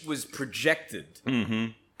which it was projected,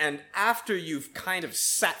 and after you've kind of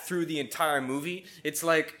sat through the entire movie, it's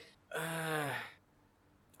like,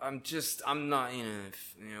 I'm not, you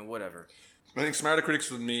know, whatever. I think smarter critics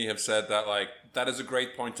than me have said that like that is a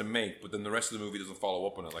great point to make, but then the rest of the movie doesn't follow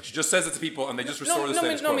up on it. Like she just says it to people and they just restore the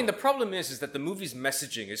status quo. I mean, the problem is that the movie's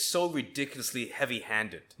messaging is so ridiculously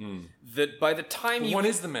heavy-handed that by the time What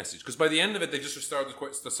is the message? Because by the end of it, they just restore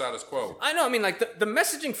the status quo. I know, I mean, like, the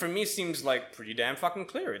messaging for me seems, like, pretty damn fucking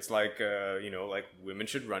clear. It's like, you know, like, women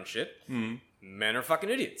should run shit. Men are fucking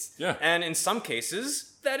idiots. Yeah. And in some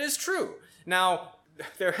cases, that is true. Now,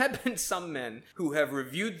 there have been some men who have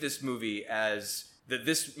reviewed this movie as that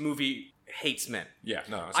this movie hates men. Yeah,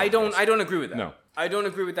 no. I don't agree with that. No. I don't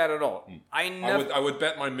agree with that at all. I would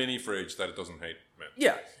bet my mini fridge that it doesn't hate men.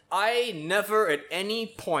 Yeah. I never at any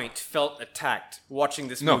point felt attacked watching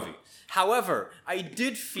this No. movie. However, I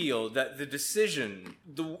did feel that the decision,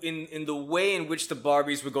 in the way in which the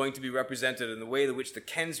Barbies were going to be represented, and the way in which the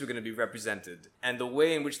Kens were going to be represented, and the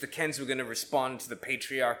way in which the Kens were going to respond to the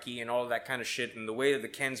patriarchy and all of that kind of shit, and the way that the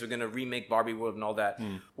Kens were going to remake Barbie World and all that,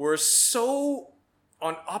 were so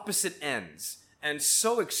on opposite ends and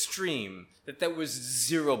so extreme that there was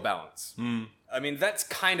zero balance. I mean, that's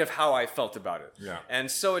kind of how I felt about it. Yeah. And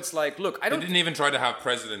so it's like, look, They didn't even try to have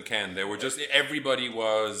President Ken. They were just everybody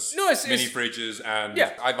was mini fridges, and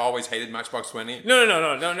I've always hated Matchbox 20. No,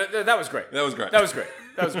 that was great. That was great. That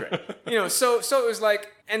was great. You know, so it was like,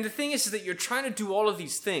 and the thing is that you're trying to do all of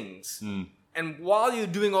these things, and while you're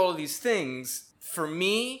doing all of these things, for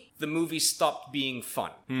me, the movie stopped being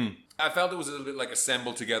fun. I felt it was a little bit like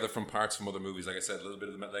assembled together from parts from other movies. Like I said, a little bit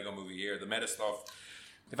of the Lego movie here, the meta stuff.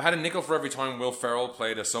 If I had a nickel for every time Will Ferrell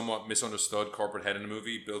played a somewhat misunderstood corporate head in a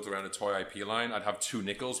movie built around a toy IP line, I'd have 2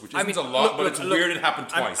 nickels, which isn't a lot, but it's weird it happened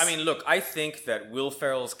twice. I mean, look, I think that Will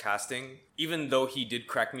Ferrell's casting, even though he did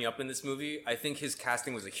crack me up in this movie, I think his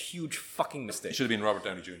casting was a huge fucking mistake. It should have been Robert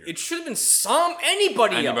Downey Jr. It should have been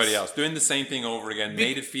anybody else. Doing the same thing over again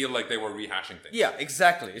made it feel like they were rehashing things. Yeah,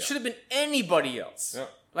 exactly. It should have been anybody else. Yeah.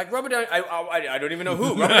 Like Robert Downey, I don't even know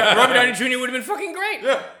who. Robert Downey Jr. would have been fucking great.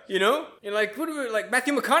 Yeah. You know? And like,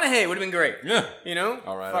 Matthew McConaughey would have been great. Yeah. You know?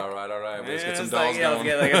 All right. Let's get some dolls going.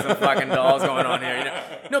 Let's get some fucking dolls going on here. You know?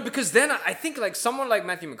 No, because then I think like someone like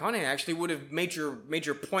Matthew McConaughey actually would have made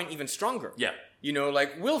your point even stronger. Yeah. You know,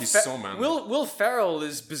 like Will Ferrell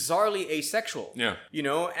is bizarrely asexual. Yeah. You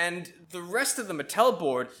know, and the rest of the Mattel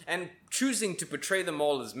board and choosing to portray them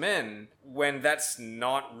all as men when that's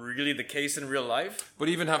not really the case in real life. But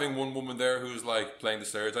even having one woman there who's like playing the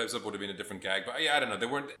stereotypes up would have been a different gag. But yeah, I don't know.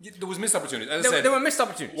 There was missed opportunities. As I said, there were missed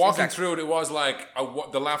opportunities. Walking through it was like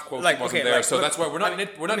the laugh quote wasn't there. So that's why we're not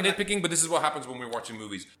nitpicking. But this is what happens when we're watching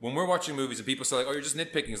movies. When we're watching movies and people say like, "Oh, you're just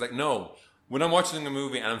nitpicking," it's like no. When I'm watching a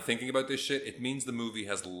movie and I'm thinking about this shit, it means the movie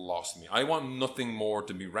has lost me. I want nothing more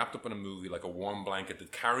to be wrapped up in a movie like a warm blanket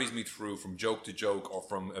that carries me through from joke to joke or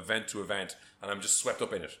from event to event, and I'm just swept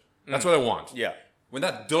up in it. That's what I want. Yeah. When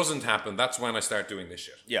that doesn't happen, that's when I start doing this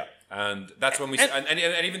shit. Yeah. And that's when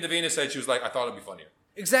and even Davina said, she was like, I thought it'd be funnier.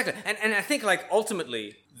 Exactly. And I think like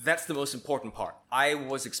ultimately that's the most important part. I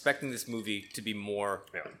was expecting this movie to be more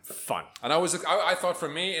fun. And I thought for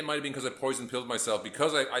me it might have been because I poison pilled myself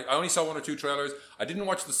because I only saw 1 or 2 trailers. I didn't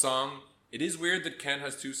watch the song. It is weird that Ken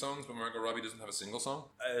has 2 songs, but Margot Robbie doesn't have a single song.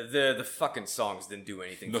 The fucking songs didn't do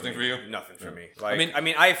anything. Nothing for you? Nothing for me. Like, I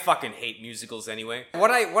mean, I fucking hate musicals anyway.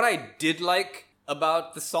 What I did like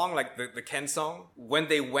about the song, like the Ken song, when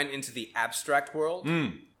they went into the abstract world,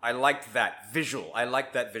 I liked that visual.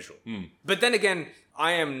 But then again,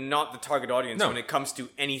 I am not the target audience when it comes to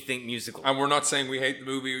anything musical. And we're not saying we hate the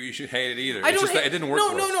movie or you should hate it either. It's just that it didn't work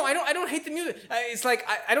for us. No, I don't hate the music. It's like,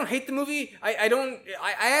 I don't hate the movie. I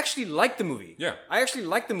actually like the movie. Yeah. I actually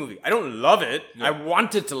like the movie. I don't love it. Yeah. I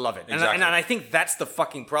wanted to love it. Exactly. And I think that's the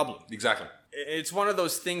fucking problem. Exactly. It's one of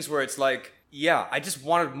those things where it's like, yeah, I just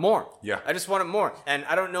wanted more. Yeah. I just wanted more. And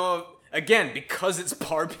I don't know... Again, because it's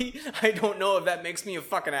Barbie, I don't know if that makes me a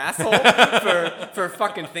fucking asshole for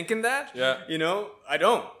fucking thinking that. Yeah. You know, I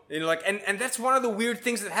don't. You know, like, and that's one of the weird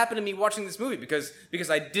things that happened to me watching this movie because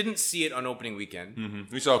I didn't see it on opening weekend.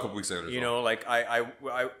 Mm-hmm. We saw it a couple weeks later. You know, like I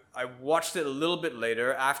watched it a little bit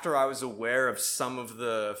later after I was aware of some of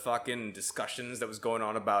the fucking discussions that was going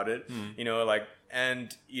on about it. You know, like,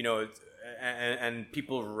 and you know. And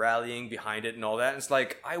people rallying behind it and all that. And it's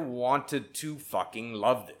like, I wanted to fucking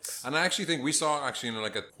love this. And I actually think we saw it in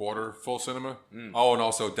like a quarter full cinema. Oh, and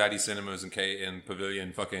also Daddy Cinemas and in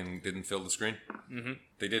Pavilion fucking didn't fill the screen. Mm-hmm.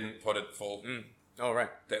 They didn't put it full. Oh, right.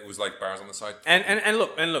 That was like bars on the side. And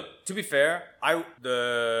look, to be fair,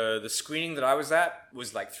 the screening that I was at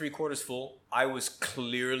was like 3/4 full. I was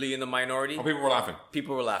clearly in the minority. Oh, people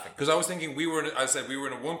were laughing. Because I was thinking we were in a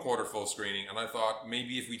 1/4 full screening, and I thought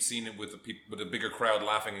maybe if we'd seen it with a bigger crowd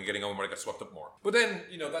laughing and getting on, we might have got swept up more. But then,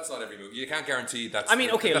 you know, that's not every movie. You can't guarantee that's... I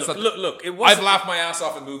mean, okay, look, it wasn't... I've laughed my ass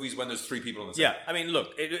off in movies when there's 3 people in the cinema. Yeah, I mean,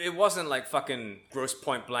 look, it wasn't like fucking gross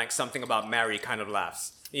point blank, something about Mary kind of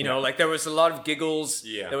laughs. You know, like there was a lot of giggles.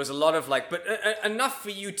 Yeah. There was a lot of like, but enough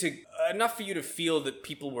for you to feel that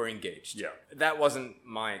people were engaged. Yeah. That wasn't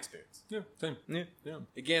my experience. Yeah, same. Yeah.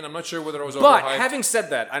 Again, I'm not sure whether I was overhyped. But having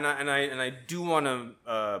said that, and I do want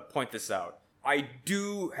to point this out. I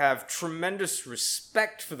do have tremendous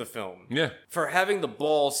respect for the film. Yeah. For having the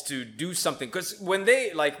balls to do something. Because when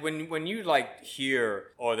they, like, when you, like, hear,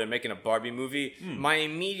 oh, they're making a Barbie movie, my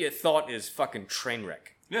immediate thought is fucking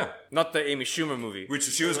Trainwreck. Yeah. Not the Amy Schumer movie. Which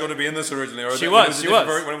she was going to be in this originally. Or she was.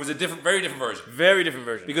 When it was a very different version. Very different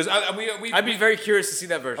version. Because I'd be very curious to see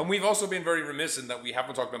that version. And we've also been very remiss in that we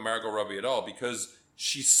haven't talked about Margot Robbie at all because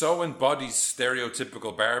she so embodies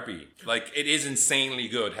stereotypical Barbie. Like, it is insanely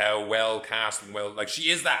good how well cast and well... Like, she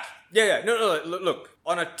is that. Yeah. No. Look.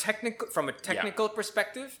 From a technical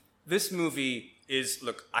perspective, this movie is...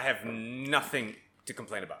 Look, I have nothing to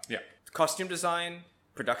complain about. Yeah. Costume design,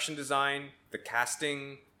 production design, the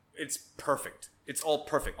casting, it's perfect. It's all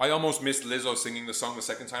perfect. I almost missed Lizzo singing the song the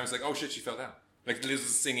second time. It's like, oh shit, she fell down. Like Liz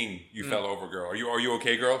is singing "You Fell Over, Girl." Are you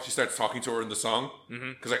okay, girl? She starts talking to her in the song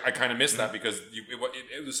because I kind of missed that because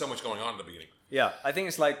it was so much going on at the beginning. Yeah, I think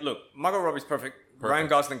it's like, look, Margot Robbie's perfect. Ryan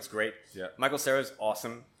Gosling's great. Yeah, Michael Cera's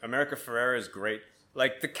awesome. America Ferrera is great.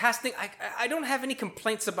 Like the casting, I don't have any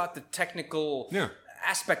complaints about the technical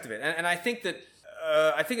aspect of it, and I think that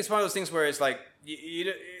I think it's one of those things where it's like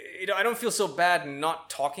I don't feel so bad not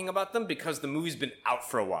talking about them because the movie's been out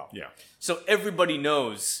for a while. Yeah. So everybody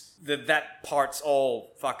knows that part's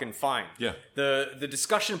all fucking fine. Yeah. The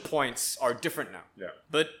discussion points are different now. Yeah.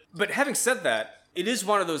 But having said that, it is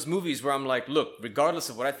one of those movies where I'm like, look, regardless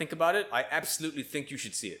of what I think about it, I absolutely think you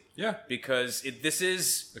should see it. Yeah. Because this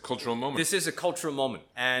is a cultural moment. This is a cultural moment.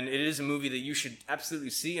 And it is a movie that you should absolutely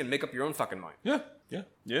see and make up your own fucking mind. Yeah. Yeah.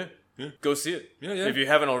 Yeah. Yeah. Go see it. Yeah, yeah. If you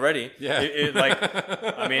haven't already. Yeah.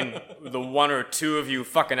 I mean, the one or two of you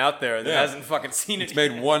fucking out there that hasn't fucking seen it. It's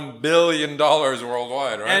made $1 billion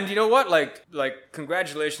worldwide, right? And you know what? Like,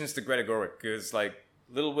 congratulations to Greta Gerwig. Because, like,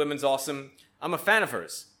 Little Women's awesome. I'm a fan of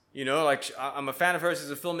hers. You know, like, I'm a fan of hers as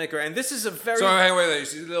a filmmaker. And this is a very... So, hey, wait. You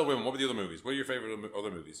see Little Women. What were the other movies? What are your favorite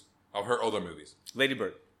other movies? Of her other movies. Lady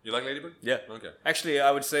Bird. You like Lady Bird? Yeah. Okay. Actually,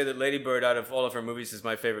 I would say that Lady Bird, out of all of her movies, is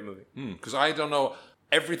my favorite movie. Because I don't know...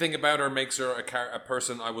 Everything about her makes her a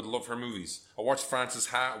person I would love her movies. I watched Frances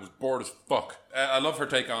Ha. I was bored as fuck. I love her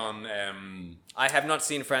take on... I have not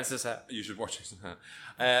seen Frances Ha. You should watch it.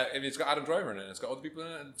 It's got Adam Driver in it. It's got other people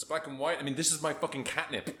in it. It's black and white. I mean, this is my fucking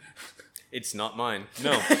catnip. It's not mine.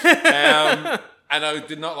 No. And I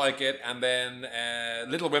did not like it. And then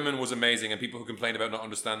Little Women was amazing. And people who complained about not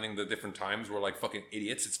understanding the different times were like fucking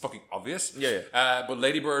idiots. It's fucking obvious. Yeah. But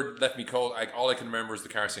Lady Bird left me cold. All I can remember is the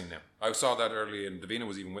car scene now. I saw that early, and Davina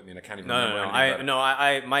was even with me, and I can't even remember anything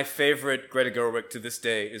about it. My favorite Greta Gerwig to this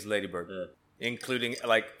day is Lady Bird. Yeah. Including,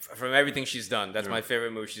 like, from everything she's done. That's my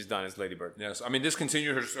favorite movie she's done is Lady Bird. Yes. I mean, this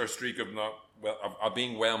continued her streak of of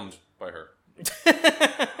being whelmed by her.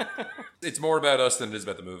 It's more about us than it is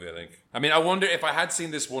about the movie, I think. I mean, I wonder if I had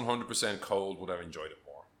seen this 100% cold, would I have enjoyed it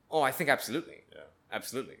more? Oh, I think absolutely. Yeah.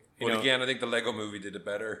 Absolutely. But again, I think the Lego movie did it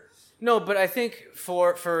better. No, but I think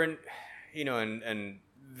for and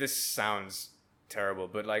this sounds terrible,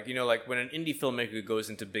 but like, like when an indie filmmaker goes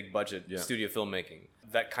into big budget studio filmmaking,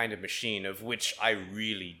 that kind of machine of which I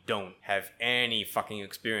really don't have any fucking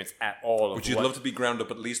experience at all. Would you love to be ground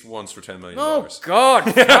up at least once for $10 million? Oh, God.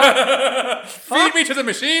 Feed me to the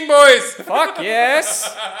machine, boys. Fuck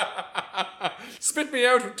yes. Spit me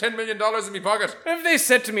out with $10 million in my pocket. If they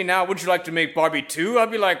said to me now, would you like to make Barbie 2?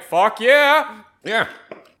 I'd be like, fuck yeah. Yeah.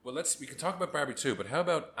 Well, we can talk about Barbie 2, but how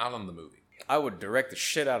about Alan the movie? I would direct the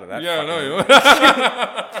shit out of that. Yeah, I know you would.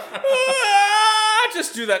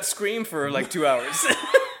 Just do that scream for like 2 hours.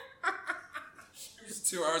 It's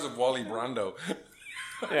 2 hours of Wally Brando.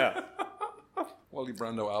 Yeah. Wally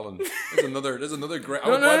Brando Alan. There's another great...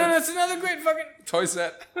 No, that's another great fucking... toy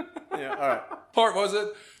set. Yeah, alright. Part was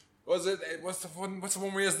it? What's the one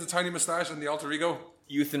where he has the tiny moustache and the alter ego?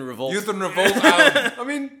 Youth and Revolt. Youth and Revolt Alan. I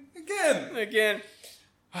mean, again.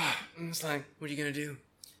 It's like, what are you gonna do?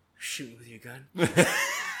 Shoot with your gun?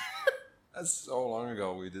 That's so long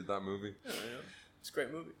ago we did that movie. Oh, yeah. It's a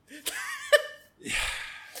great movie. Yeah.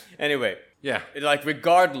 Anyway. Yeah. Like,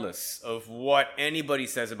 regardless of what anybody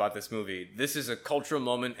says about this movie, this is a cultural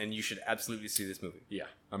moment and you should absolutely see this movie. Yeah.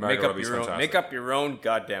 Make up your own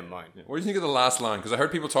goddamn mind. Yeah. What do you think of the last line? Because I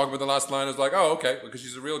heard people talk about the last line. I was like, oh, okay, because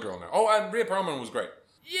she's a real girl now. Oh, and Rhea Perlman was great.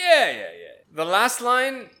 Yeah. The last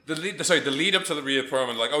line... The lead up to the Rhea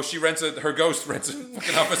Perlman, like, oh, her ghost rents a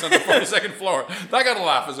fucking office on the 42nd floor. That got a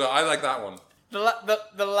laugh as well. I like that one.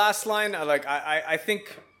 The last line, I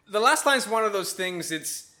think... The last line's one of those things,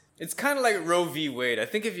 it's kind of like Roe v. Wade. I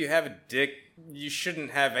think if you have a dick, you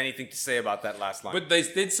shouldn't have anything to say about that last line. But they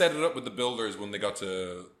did set it up with the builders when they got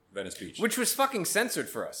to Venice Beach. Which was fucking censored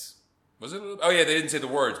for us. Was it? Oh yeah, they didn't say the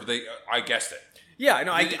words, but I guessed it. Yeah,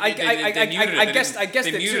 no, I guessed it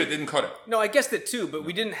too. They muted it, didn't cut it. No, I guessed it too, but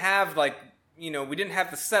we didn't have we didn't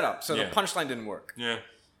have the setup, so the punchline didn't work. Yeah.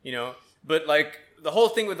 But like the whole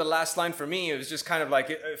thing with the last line for me, it was just kind of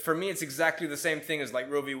like, for me, it's exactly the same thing as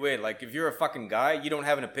like Roe v. Wade. Like, if you're a fucking guy, you don't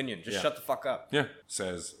have an opinion. Just shut the fuck up. Yeah.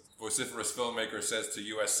 Says, vociferous filmmaker says to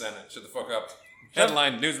U.S. Senate, shut the fuck up.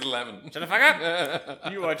 Headline, News at 11. Shut the fuck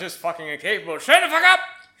up. You are just fucking incapable. Shut the fuck up.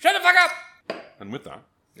 Shut the fuck up. And with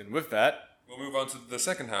that, we'll move on to the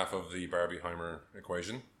second half of the Barbenheimer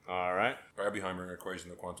equation. All right. Barbenheimer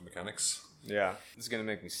equation of quantum mechanics. Yeah. This is going to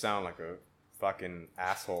make me sound like a fucking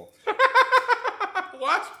asshole.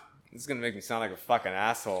 What? This is going to make me sound like a fucking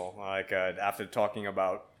asshole. Like, after talking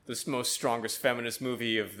about the most strongest feminist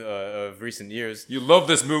movie of recent years. You love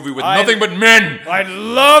this movie with nothing but men. I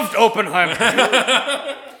loved Oppenheimer.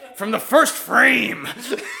 From the first frame.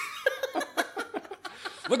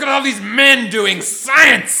 Look at all these men doing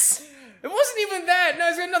science. It wasn't even that. No,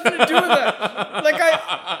 it's got nothing to do with that.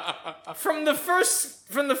 Like from the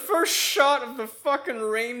first shot of the fucking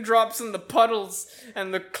raindrops and the puddles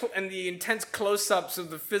and the intense close-ups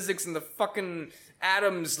of the physics and the fucking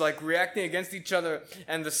atoms like reacting against each other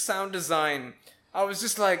and the sound design, I was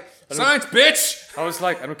just like, Science, bitch! I was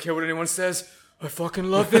like, I don't care what anyone says. I fucking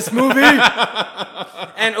love this movie.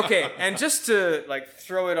 and just to like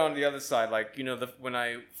throw it on the other side, like, you know, when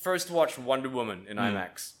I first watched Wonder Woman in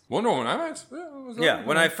IMAX. Wonder Woman IMAX? Yeah,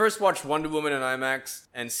 when I first watched Wonder Woman in IMAX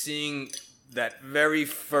and seeing that very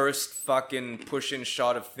first fucking push-in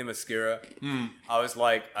shot of Themyscira, I was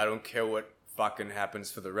like, I don't care what fucking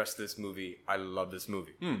happens for the rest of this movie. I love this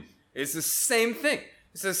movie. It's the same thing.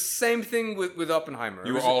 It's the same thing with Oppenheimer.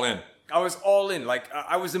 You were all in. I was all in. Like,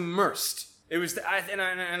 I was immersed. It was, I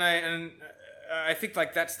think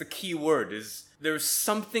like that's the key word is there's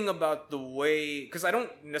something about the way, because I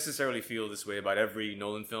don't necessarily feel this way about every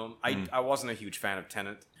Nolan film. I wasn't a huge fan of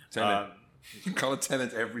Tenet. You call it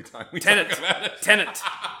Tenet every time we Tenet. talk about it. Tenet.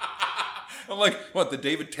 I'm like, what, the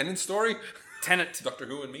David Tennant story? Tenet. Doctor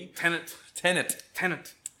Who and me? Tenet. Tenet.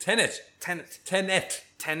 Tenet. Tenet. Tenet. Tenet.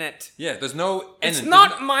 Tenet. Yeah, there's no... It's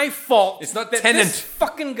not my fault. It's not that Tenant. This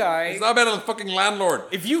fucking guy... It's not about a fucking landlord.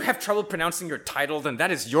 If you have trouble pronouncing your title, then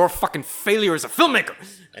that is your fucking failure as a filmmaker.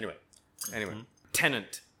 Anyway.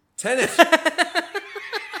 Tenant. Tenet.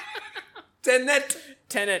 Tenet.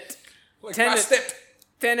 Tenet. Like Tenet. fast step.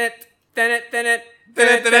 Tenet. Tenet. Tenet.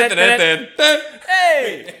 Tenet. Tenet. Tenet. Tenet.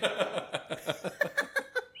 Hey!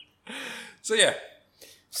 So yeah.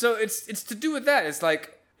 So it's to do with that. It's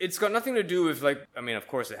like... It's got nothing to do with, like... I mean, of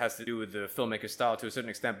course, it has to do with the filmmaker's style to a certain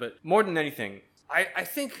extent, but more than anything, I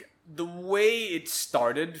think the way it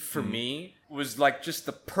started for me was, like, just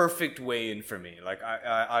the perfect way in for me. Like,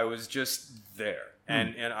 I was just there.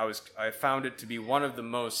 And I found it to be one of the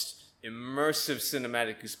most immersive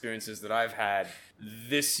cinematic experiences that I've had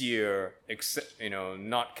this year, except, you know,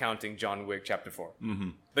 not counting John Wick Chapter 4.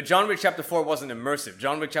 But John Wick Chapter 4 wasn't immersive.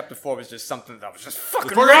 John Wick Chapter 4 was just something that I was just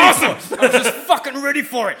fucking ready awesome! for. I was just fucking ready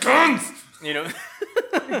for it. Guns! You know?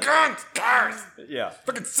 Guns! Cars! Yeah.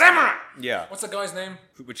 Fucking samurai! Yeah. What's that guy's name?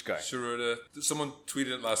 Which guy? Shiroda. Someone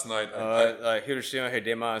tweeted it last night. Hiroshima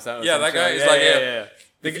Hidema. Is that Yeah, that guy is yeah.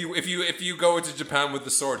 If you go into Japan with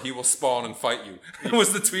the sword, he will spawn and fight you. It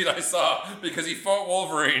was the tweet I saw because he fought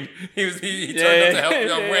Wolverine. He turned up to help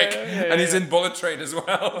John Wick, and he's in Bullet Train as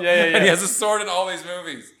well. And he has a sword in all these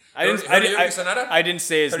movies. I didn't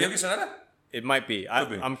say his name. Hiroyuki Sanada? It might be.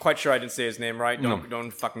 I'm quite sure I didn't say his name right.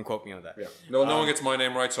 Don't fucking quote me on that. Yeah. No one gets my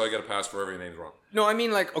name right, so I get a pass for every name's wrong. No, I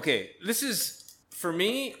mean, like, okay, this is. For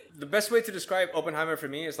me, the best way to describe Oppenheimer for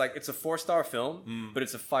me is like it's a 4-star film, but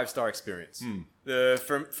it's a 5-star experience.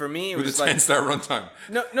 For me, it with was a like 10-star runtime.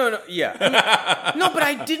 No, yeah, I mean, no, but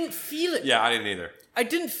I didn't feel it. Yeah, I didn't either. I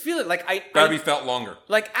didn't feel it. Like Barbie felt longer.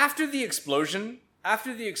 Like after the explosion, I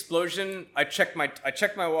checked my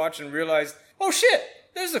watch and realized, oh shit,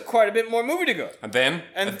 there's quite a bit more movie to go. And then,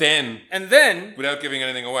 without giving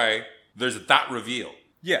anything away, there's that reveal.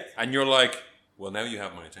 Yeah, and you're like, well, now you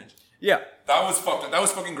have my attention. Yeah. That was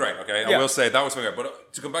fucking great, okay? Yeah. I will say, that was fucking great.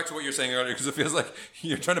 But to come back to what you were saying earlier, because it feels like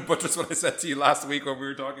you're trying to buttress what I said to you last week when we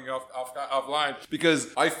were talking offline.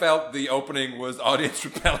 Because I felt the opening was audience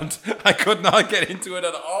repellent. I could not get into it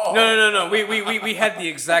at all. No. We had the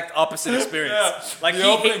exact opposite experience. Yeah. Like,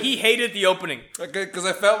 he hated the opening. Because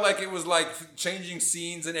I felt like it was like changing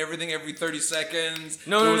scenes and everything every 30 seconds.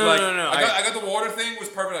 No. I got the water thing was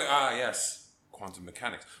perfect. Like, yes. Quantum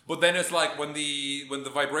mechanics. But then it's like when the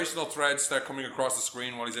vibrational threads start coming across the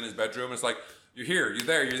screen while he's in his bedroom, it's like, you're here, you're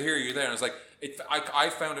there, you're here, you're there. And it's like, I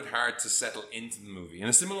found it hard to settle into the movie. In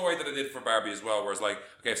a similar way that I did for Barbie as well, where it's like,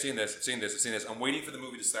 okay, I've seen this. I'm waiting for the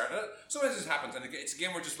movie to start. And sometimes this happens. And it's again,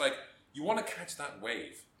 we're just like, you want to catch that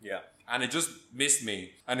wave. Yeah. And it just missed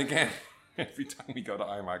me. And again, every time we go to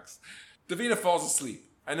IMAX, Davina falls asleep.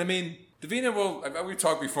 And I mean, Davina will. We've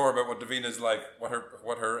talked before about what Davina's like, what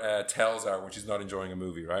her tells are when she's not enjoying a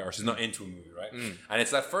movie, right, or she's not into a movie, right? And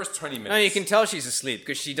it's that first 20 minutes. No, you can tell she's asleep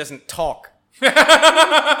because she doesn't talk.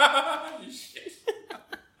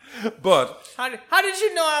 But how did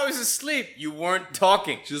you know I was asleep? You weren't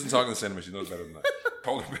talking. She doesn't talk in the cinema. She knows better than that.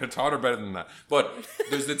 Taught her better than that. But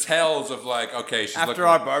there's the tells of like, okay, she's after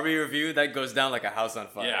our Barbie review, that goes down like a house on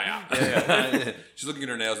fire. Yeah. She's looking at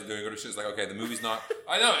her nails and doing other shit. She's like, okay, the movie's not.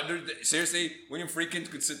 I know. Seriously, William Friedkin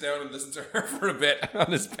could sit down and listen to her for a bit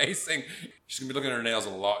on his pacing. She's gonna be looking at her nails a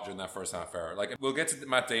lot during that first half hour. Like, we'll get to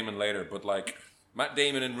Matt Damon later, but like Matt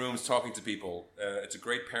Damon in rooms talking to people. It's a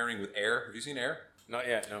great pairing with Air. Have you seen Air? Not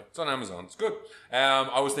yet, no. It's on Amazon. It's good.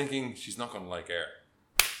 I was thinking she's not going to like Air.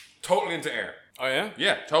 Totally into Air. Oh, yeah?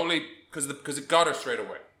 Yeah, totally. Because it got her straight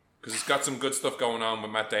away. Because it's got some good stuff going on with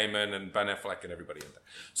Matt Damon and Ben Affleck and everybody in there.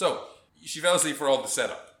 So, she fell asleep for all the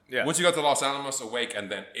setup. Yeah. Once you got to Los Alamos, awake, and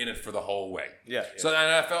then in it for the whole way. Yeah. So, and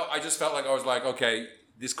I just felt like I was like, okay,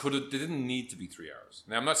 they didn't need to be 3 hours.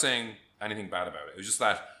 Now, I'm not saying anything bad about it. It was just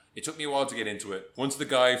that It took me a while to get into it. Once the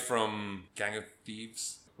guy from Gang of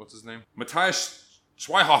Thieves, what's his name? Matthias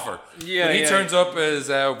Schweighöfer. Yeah, when he turns up as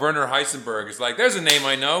Werner Heisenberg, it's like, there's a name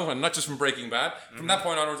I know, and not just from Breaking Bad. From that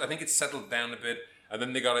point onwards, I think it settled down a bit, and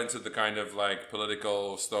then they got into the kind of like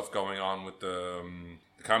political stuff going on with the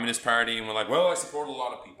Communist Party, and we're like, well, I support a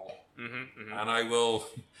lot of people, and I will.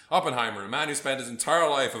 Oppenheimer, a man who spent his entire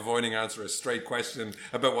life avoiding answer a straight question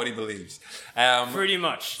about what he believes. Pretty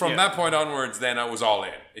much. From that point onwards, then I was all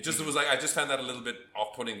in. It was like I just found that a little bit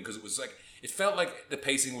off-putting because it was like it felt like the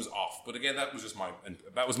pacing was off. But again, that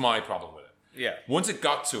was my problem with it. Yeah. Once it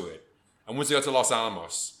got to it, and once it got to Los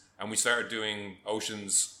Alamos, and we started doing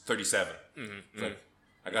Ocean's 37, it's like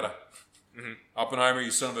I gotta. Oppenheimer, you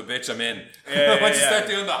son of a bitch, I'm in. Once you start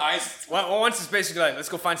doing the heist. Well, once it's basically like, let's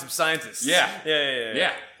go find some scientists. Yeah.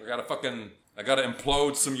 Yeah. I gotta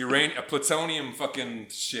implode some plutonium fucking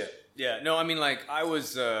shit. Yeah, no, I mean, like, I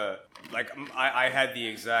was, I had the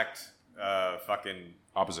exact, fucking...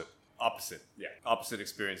 Opposite. Yeah. Opposite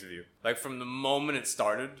experience of you. Like, from the moment it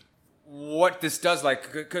started... What this does,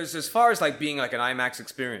 like, because as far as like being like an IMAX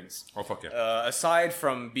experience, oh fuck yeah! Aside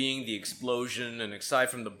from being the explosion and aside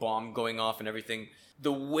from the bomb going off and everything,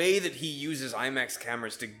 the way that he uses IMAX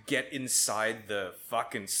cameras to get inside the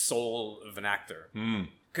fucking soul of an actor,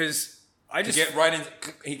 because I just get right in.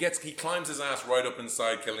 He climbs his ass right up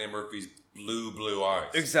inside Cillian Murphy's blue eyes.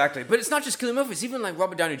 Exactly, but it's not just Cillian Murphy. It's even like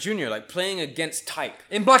Robert Downey Jr. like playing against type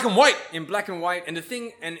in black and white. And the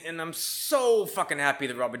thing, and I'm so fucking happy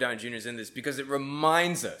that Robert Downey Jr. is in this because it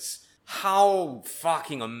reminds us how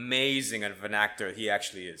fucking amazing of an actor he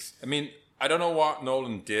actually is. I mean, I don't know what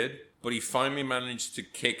Nolan did, but he finally managed to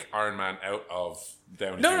kick Iron Man out of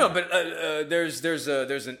Downey Jr. No, but there's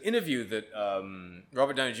an interview that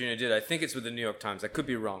Robert Downey Jr. did. I think it's with the New York Times. I could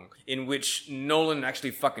be wrong. In which Nolan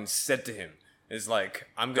actually fucking said to him, "Is like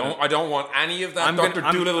I don't want any of that Dr.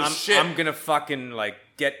 Doolittle shit. I'm gonna fucking like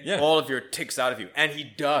get all of your ticks out of you," and he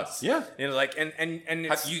does. Yeah, you know, like and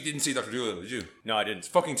it's, you didn't see Dr. Doolittle, did you? No, I didn't. It's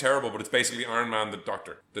fucking terrible, but it's basically Iron Man, the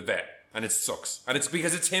doctor, the vet, and it sucks. And it's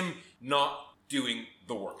because it's him not doing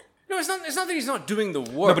the work. No, it's not that he's not doing the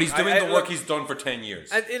work. No, but he's doing the work he's done for 10 years.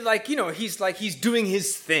 He's doing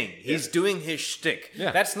his thing. He's doing his shtick.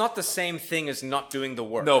 Yeah. That's not the same thing as not doing the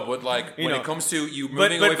work. No, but like when it comes to you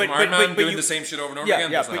moving away from Iron Man, doing the same shit over and over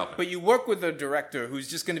again, doesn't help. But you work with a director who's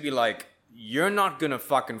just going to be like, you're not going to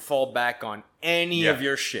fucking fall back on any of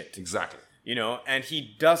your shit. Exactly. You know, and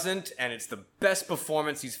he doesn't, and it's the best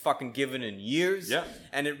performance he's fucking given in years. Yeah.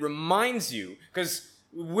 And it reminds you, because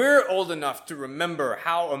we're old enough to remember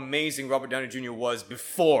how amazing Robert Downey Jr. was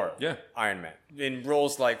before Iron Man. In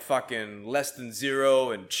roles like fucking Less Than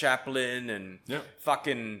Zero and Chaplin and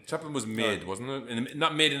fucking... Chaplin was mid, wasn't it?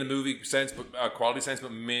 Not mid in the movie sense, but quality sense,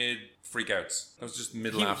 but mid freakouts. That was just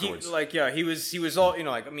middle afterwards. He was all, you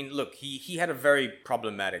know, like, I mean, look, he had a very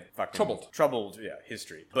problematic fucking... Troubled,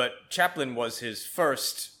 history. But Chaplin was his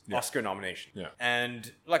first... Oscar nomination. Yeah.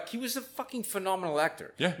 And, like, he was a fucking phenomenal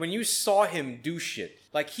actor. Yeah. When you saw him do shit,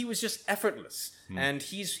 like, he was just effortless. And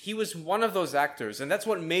he was one of those actors, and that's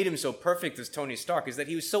what made him so perfect as Tony Stark, is that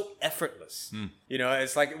he was so effortless. You know,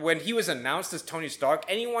 it's like, when he was announced as Tony Stark,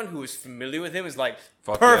 anyone who was familiar with him is like,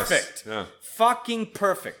 perfect. Yes. Yeah. Fucking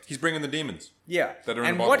perfect. He's bringing the demons. Yeah. That are in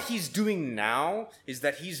and the what bottle. he's doing now is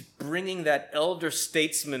that he's bringing that elder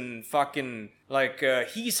statesman fucking, like,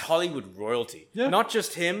 he's Hollywood royalty. Yeah. Not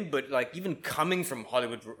just him, but, like, even coming from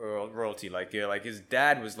Hollywood royalty. Like his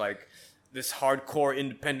dad was, like, this hardcore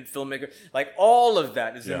independent filmmaker. Like, all of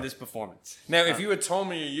that is in this performance. Now, if you had told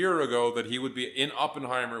me a year ago that he would be in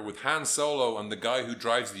Oppenheimer with Han Solo and the guy who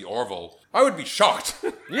drives the Orville, I would be shocked.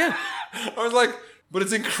 Yeah. I was like, but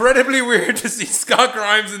it's incredibly weird to see Scott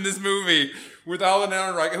Grimes in this movie with Alan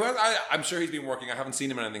Ehrenreich, who I'm sure he's been working. I haven't seen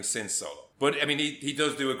him in anything since Solo. But, I mean, he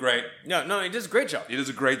does do a great... No, he does a great job. He does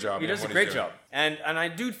a great job. He does a great job. And I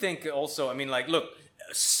do think also, I mean, like, look,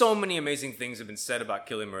 so many amazing things have been said about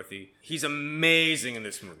Cillian Murphy. He's amazing in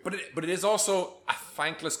this movie. But it is also a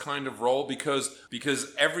thankless kind of role because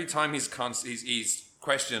every time he's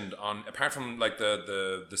questioned on, apart from like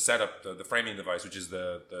the setup, the framing device, which is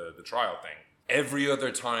the trial thing, every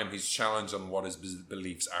other time he's challenged on what his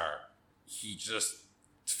beliefs are, he just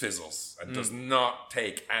fizzles and does not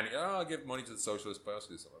take any. Oh, I'll give money to the socialist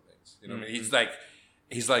party, some of things. You know what I mean?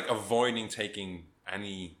 He's like avoiding taking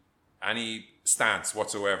any stance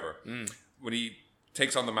whatsoever. When he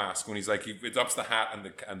takes on the mask, when he's like he adopts the hat and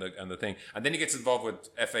the thing, and then he gets involved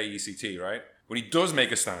with FAECT, right? When he does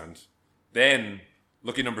make a stand, then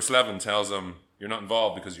Lucky Number 11 tells him you're not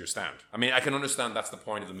involved because you're stand. I mean, I can understand that's the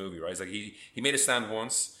point of the movie, right? It's like he made a stand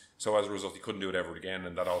once, So as a result, he couldn't do it ever again,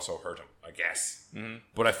 and that also hurt him, I guess.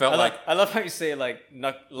 But I felt like I love how you say like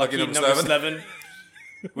lucky number 7,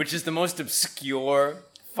 which is the most obscure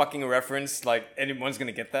fucking reference. Like anyone's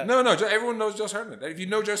gonna get that. no, everyone knows Josh Hartnett. If you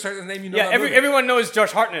know Josh Hartnett's name, you know that movie. Everyone knows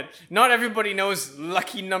Josh Hartnett. Not everybody knows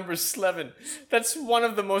Lucky Number 11. That's one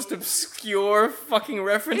of the most obscure fucking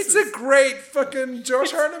references. It's a great fucking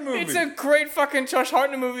Josh Hartnett movie. It's a great fucking Josh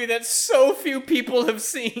Hartnett movie that so few people have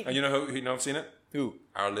seen. And you know who have seen it? Who?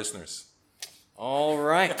 Our listeners. All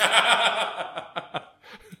right.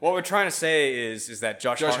 What we're trying to say is that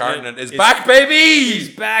Josh Hartnett is back, baby!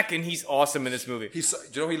 He's back and he's awesome in this movie. Do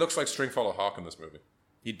you know he looks like Stringfellow Hawk in this movie?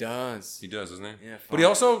 He does. He does, doesn't he? Yeah. But he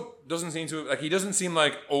also doesn't seem to he doesn't seem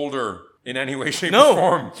like older in any way, shape, or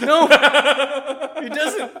form. No, he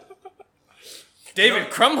doesn't. David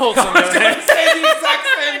Krumholtz on the other hand. Say the exact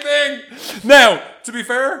same thing. Now, to be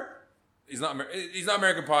fair, he's not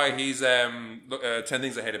American Pie. He's 10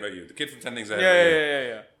 Things I Hate About You. The kid from 10 Things I Hate About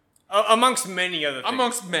You. Yeah. Amongst many other things.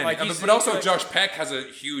 Amongst many. Like, but also Josh Peck has a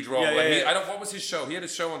huge role. What was his show? He had a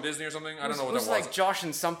show on Disney or something? I don't know what that was. It was like Josh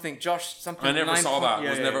something. I never saw that.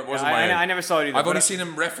 It wasn't I never saw it either. I've only seen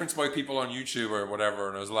him referenced by people on YouTube or whatever,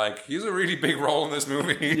 and I was like, he's a really big role in this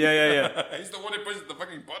movie. Yeah. He's the one who pushes the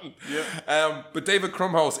fucking button. Yeah. But David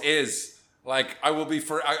Krumholtz is... Like, I will be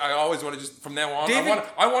I always want to just, from now on,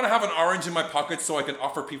 I want to have an orange in my pocket so I can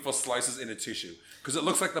offer people slices in a tissue. Because it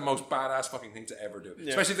looks like the most badass fucking thing to ever do. Yeah.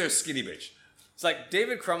 Especially if they're a skinny bitch. It's like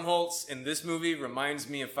David Krumholtz in this movie reminds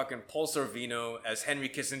me of fucking Paul Sorvino as Henry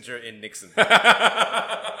Kissinger in Nixon. You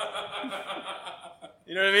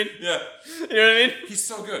know what I mean? Yeah. You know what I mean? He's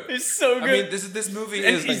so good. He's so good. I mean, this movie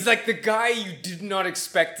and is... he's like the guy you did not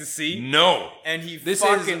expect to see. No. And he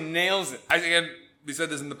fucking nails it. Again, we said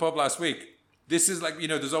this in the pub last week. This is like,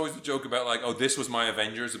 there's always the joke about like, oh, this was my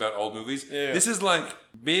Avengers about old movies. Yeah. This is like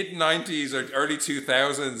mid-90s or early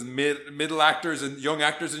 2000s, middle actors and young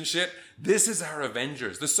actors and shit. This is our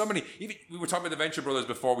Avengers. There's so many. Even, we were talking about the Venture Brothers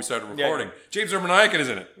before we started recording. Yeah. James Urban is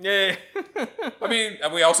in it. Yeah. I mean,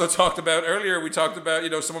 and we also talked about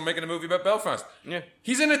someone making a movie about Belfast. Yeah.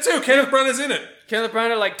 He's in it too. Kenneth Branagh's in it. Kenneth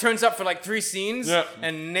Branagh turns up for 3 scenes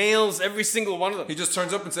and nails every single one of them. He just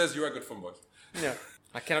turns up and says, "You are good fun, boys." Yeah.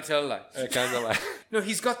 I cannot tell a lie. I can't tell a lie. No,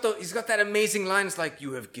 he's got that amazing line. It's like,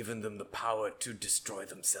 you have given them the power to destroy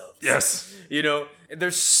themselves. Yes.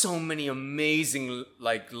 There's so many amazing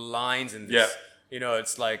lines in this. Yeah.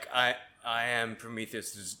 It's like, I am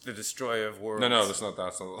Prometheus, the destroyer of worlds. No, that's not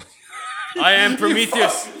that. I am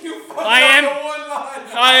Prometheus. I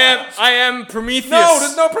am Prometheus. No,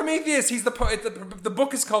 there's no Prometheus. He's the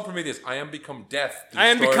book is called Prometheus. I am become death. I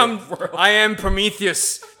am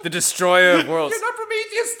Prometheus, the destroyer of worlds. You're not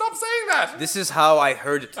Prometheus. Stop saying that. This is how I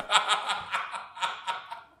heard it.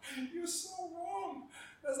 You're so wrong.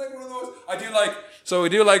 That's like one of those. We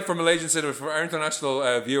do like for Malaysian cinema, for our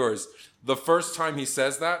international viewers, the first time he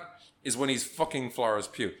says that is when he's fucking Florence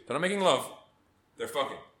Pugh. They're not making love. They're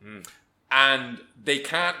fucking. And they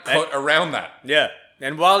can't cut around that. Yeah.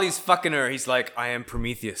 And while he's fucking her, he's like, I am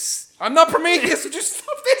Prometheus. I'm not Prometheus. Would you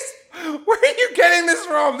stop this? Where are you getting this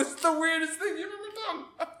from? This is the weirdest thing you've ever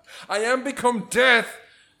done. I am become death,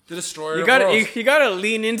 the destroyer of worlds. You gotta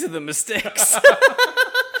lean into the mistakes.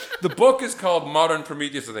 The book is called Modern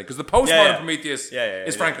Prometheus, I think, because the postmodern Prometheus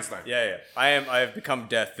is Frankenstein. Yeah. I have become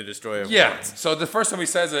death, the destroyer of worlds. Yeah. So the first time he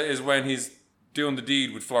says it is when he's doing the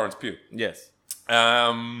deed with Florence Pugh. Yes.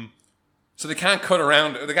 So they can't cut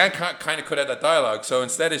around. They can't kind of cut out that dialogue. So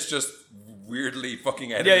instead, it's just weirdly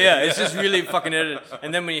fucking edited. Yeah. It's just really fucking edited.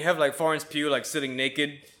 And then when you have Florence Pugh sitting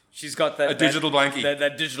naked, she's got that digital blankie.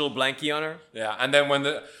 That digital blankie on her. Yeah. And then when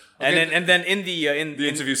the and then in the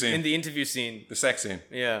interview scene, the sex scene.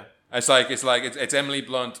 Yeah. It's Emily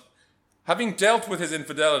Blunt having dealt with his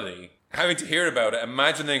infidelity, having to hear about it,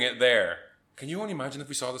 imagining it there. Can you only imagine if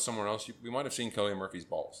we saw this somewhere else? We might have seen Cillian Murphy's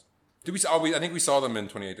balls. Did we? I think we saw them in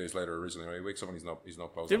 28 Days Later originally. Right? He wakes up and he's no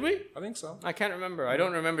pose. Did we? I think so. I can't remember. I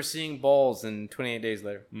don't remember seeing balls in 28 Days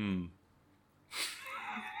Later.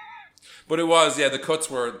 But it was, the cuts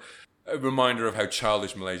were a reminder of how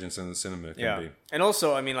childish Malaysian cinema can be. And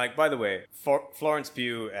also, by the way, Florence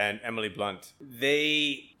Pugh and Emily Blunt,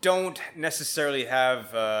 they don't necessarily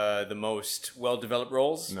have the most well-developed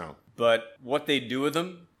roles. No. But what they do with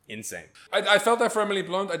them, insane. I felt that for Emily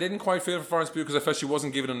Blunt. I didn't quite feel for Florence Pugh because I felt she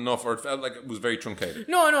wasn't given enough, or it felt like it was very truncated.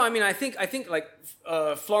 No. I think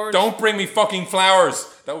Florence. Don't bring me fucking flowers.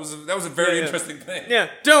 That was a very interesting thing. Yeah,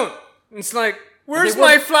 don't. It's like, where's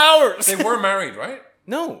my flowers? They were married, right?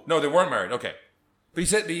 No, they weren't married. Okay, but he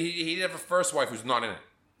said he did have a first wife who's not in it.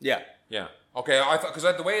 Yeah. Yeah. Okay, I thought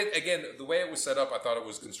because the way it was set up, I thought it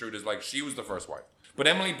was construed as like she was the first wife, but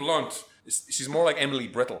Emily Blunt, she's more like Emily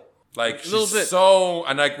Brittle. Like she's so,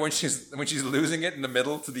 and like when she's losing it in the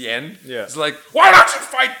middle to the end, it's like, why don't you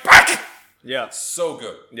fight back? Yeah, so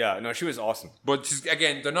good. Yeah, no, she was awesome. But she's,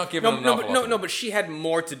 again, they're not giving but she had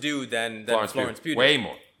more to do than Florence Pugh. Way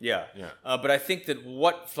more. Yeah. But I think that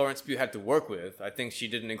what Florence Pugh had to work with, I think she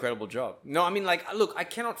did an incredible job. No, I mean, like, look, I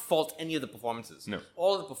cannot fault any of the performances. No.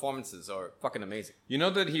 All the performances are fucking amazing. You know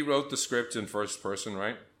that he wrote the script in first person,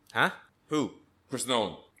 right? Huh? Who? Chris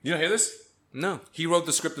Nolan. You don't hear this? No. He wrote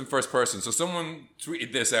the script in first person. So someone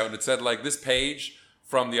tweeted this out and it said, like, this page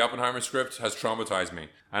from the Oppenheimer script has traumatized me.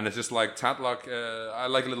 And it's just like, Tatlock, I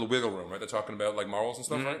like a little wiggle room, right? They're talking about, like, morals and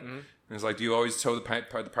stuff, right? Mm-hmm. And it's like, do you always toe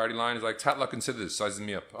the party line? It's like, Tatlock considers sizing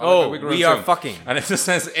me up. We are fucking. And it just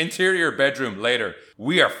says, interior bedroom later.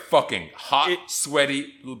 We are fucking. Hot,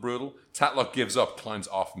 sweaty, little brutal. Tatlock gives up, climbs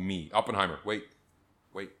off me. Oppenheimer, wait.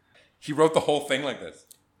 He wrote the whole thing like this.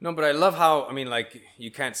 No, but I love how, I mean, like, you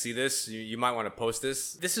can't see this. You might want to post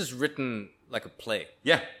this. This is written like a play.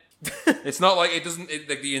 Yeah. It's not like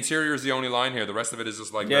like the interior is the only line here. The rest of it is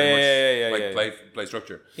just like play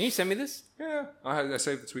structure. Can you send me this? Yeah, I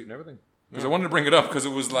saved the tweet and everything because I wanted to bring it up because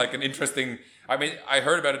it was like an interesting. I mean, I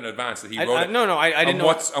heard about it in advance that he wrote it. I didn't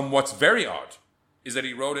know. And what's very odd is that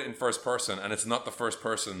he wrote it in first person, and it's not the first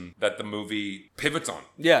person that the movie pivots on.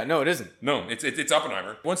 Yeah, no, it isn't. No, it's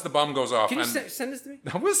Oppenheimer. Once the bomb goes off, can you send this to me?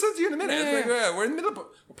 I will send it to you in a minute. Yeah. We're in the middle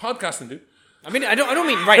of podcasting, dude. I mean, I don't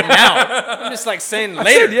mean right now. I'm just like saying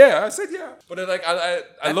later. I said yeah. But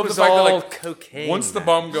I love the fact that like cocaine, once the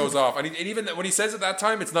bomb goes off, and even when he says at that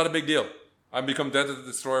time, it's not a big deal. I'm become dead to the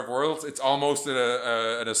destroyer of worlds. It's almost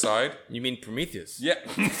an aside. You mean Prometheus? Yeah.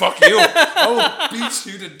 Fuck you. I will beat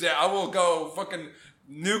you to death. I will go fucking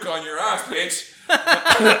nuke on your ass, bitch.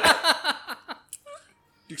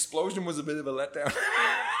 The explosion was a bit of a letdown.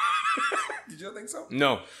 Did you think so?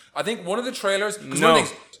 No. I think one of the trailers. No.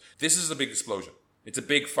 This is a big explosion. It's a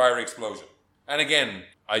big fiery explosion. And again,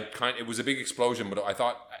 it was a big explosion, but I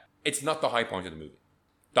thought it's not the high point of the movie.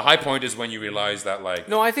 The high point is when you realize that, like...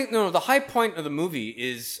 No, I think the high point of the movie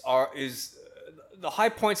is the high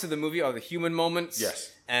points of the movie are the human moments.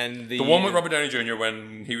 Yes. And the one with Robert Downey Jr.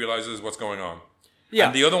 when he realizes what's going on. Yeah.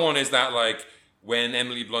 And the other one is that, like, when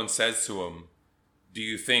Emily Blunt says to him, do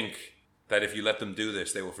you think that if you let them do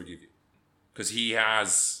this, they will forgive you? Because he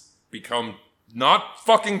has become... Not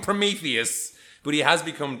fucking Prometheus, but he has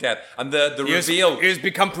become death. And the reveal... He has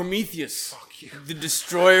become Prometheus. Fuck you. The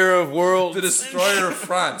destroyer of worlds. The destroyer of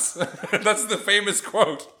France. That's the famous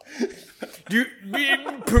quote.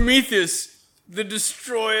 Prometheus, the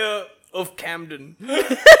destroyer of Camden.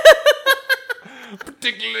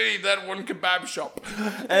 Particularly that one kebab shop.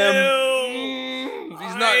 I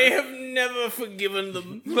have never forgiven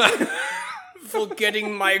them. For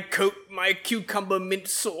getting my cucumber mint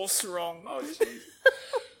sauce wrong. Oh,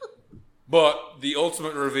 but the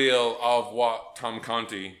ultimate reveal of what Tom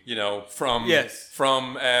Conti, from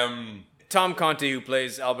Tom Conti, who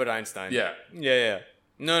plays Albert Einstein. Yeah.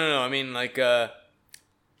 No. I mean, like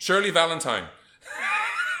Shirley Valentine.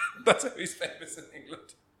 That's how he's famous in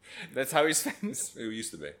England. That's how he's famous. He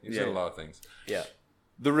used to be. He's done a lot of things. Yeah.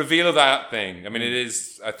 The reveal of that thing, I mean, it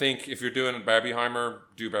is, I think if you're doing Barbenheimer,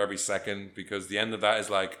 do Barbie second, because the end of that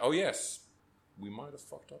is like, oh yes, we might have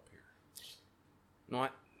fucked up here.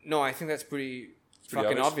 No, I think that's pretty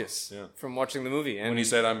fucking obvious from watching the movie. And when he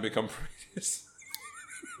said, I'm become Prometheus.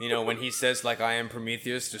 When he says, like, I am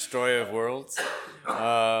Prometheus, destroyer of worlds,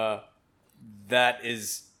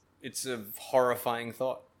 it's a horrifying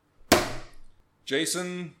thought.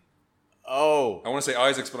 Jason... Oh. I want to say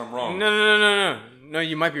Isaacs, but I'm wrong. No. No,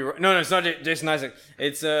 you might be right. No, it's not Jason Isaac.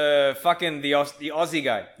 It's fucking the Aussie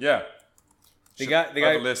guy. Yeah. The guy. I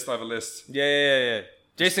have a list. Yeah.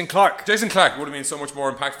 Jason Clarke. Jason Clarke would have been so much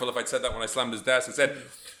more impactful if I'd said that when I slammed his desk. I said,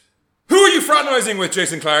 who are you fraternizing with,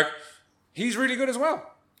 Jason Clarke? He's really good as well.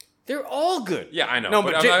 They're all good. Yeah, I know.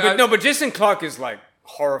 No, but Jason Clarke is like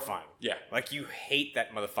horrifying. Yeah. Like you hate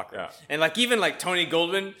that motherfucker. Yeah. And like even like Tony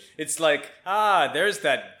Goldwyn, it's like, there's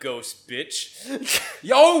that ghost bitch.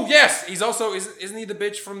 Oh, yes. He's also, isn't he the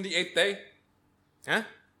bitch from The Eighth Day? Huh?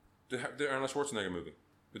 The Arnold Schwarzenegger movie.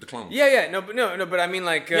 With the clones. Yeah. No, but I mean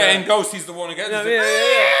like... in Ghost, he's the one who gets...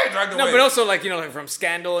 dragged away. No, but also like, like from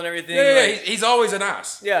Scandal and everything. Yeah, like, he's always an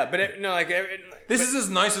ass. Yeah, but this is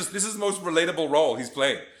the most relatable role he's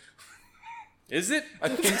played. Is it? I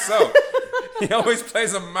think so. He always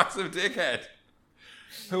plays a massive dickhead.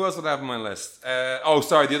 Who else would I have on my list? The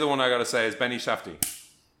other one I gotta say is Benny Shafty.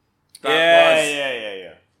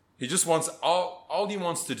 Yeah. He just wants all he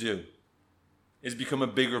wants to do is become a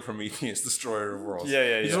bigger Prometheus, destroyer of worlds.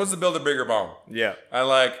 Yeah. He just wants to build a bigger bomb. Yeah. And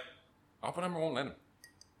like, Oppenheimer won't let him.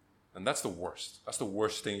 And that's the worst. That's the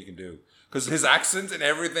worst thing you can do. Because his accent and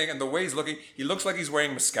everything and the way he's looking, he looks like he's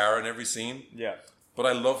wearing mascara in every scene. Yeah. But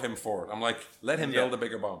I love him for it. I'm like, let him build a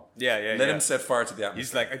bigger bomb. Yeah. Let him set fire to the atmosphere.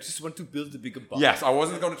 He's like, I just want to build a bigger bomb. Yes, I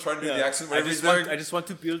wasn't going to try to do the accent. I just want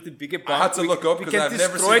to build a bigger bomb. I had to look up because I've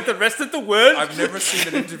never destroy seen the rest of the world. I've never seen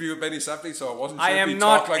an interview with Benny Safdie, so I wasn't sure I if am he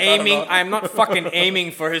not talked like aiming. that or not. I am not fucking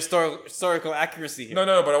aiming for historical accuracy here.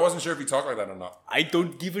 No, but I wasn't sure if he talked like that or not. I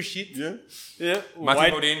don't give a shit. Yeah. Why,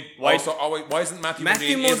 Matthew Modine. Why? Also, why isn't Matthew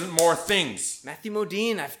Modine isn't more things? Matthew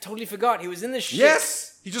Modine. I totally forgot he was in this shit. Yes.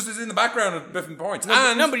 He just is in the background at different points.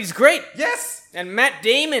 No, but he's great. Yes. And Matt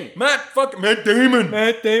Damon. Matt Damon.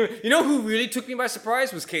 Matt Damon. You know who really took me by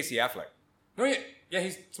surprise was Casey Affleck. No, yeah,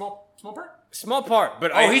 he's small part. Small part,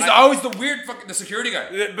 but he's always the weird fucking the security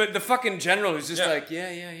guy. But the fucking general who's just Yeah. like,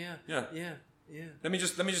 yeah. Let me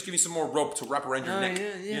just give you some more rope to wrap around your neck.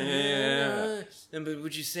 Yeah. But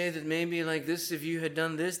would you say that maybe like this, if you had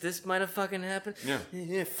done this might have fucking happened?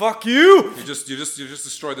 Yeah. Fuck you. You just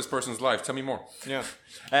destroyed this person's life. Tell me more. Yeah.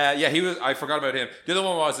 He was. I forgot about him. The other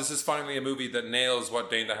one was. This is finally a movie that nails what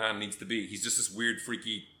Dane DeHaan needs to be. He's just this weird,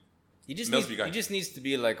 freaky. He just needs to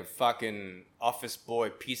be like a fucking office boy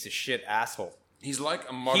piece of shit asshole. He's like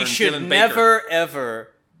a modern. He should Dylan never Baker.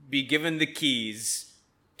 ever be given the keys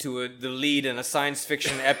to the lead in a science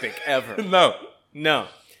fiction epic ever. No.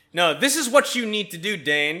 This is what you need to do,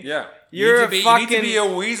 Dane. Yeah. You need to be a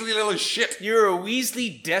Weasley little shit. You're a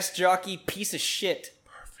Weasley desk jockey piece of shit.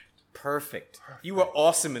 Perfect. You were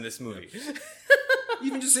awesome in this movie.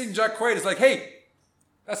 Even just seeing Jack Quaid is like, hey,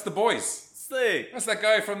 that's the boys. Sick. That's that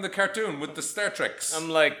guy from the cartoon with the Star Treks. I'm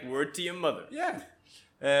like, word to your mother. Yeah.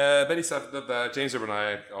 Betty said that James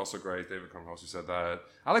Urbanaya, also great. David Cornwell also said that.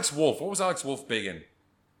 Alex Wolff. What was Alex Wolff big in?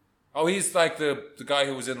 Oh, he's like the guy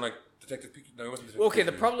who was in like Detective Pikachu. No, he wasn't Detective Okay, Pikachu.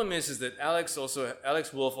 the problem is that Alex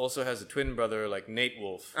Wolff also has a twin brother like Nate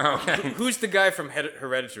Wolff. Oh, okay. Who's the guy from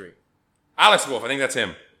Hereditary? Alex Wolff. I think that's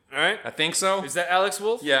him. All right. I think so. Is that Alex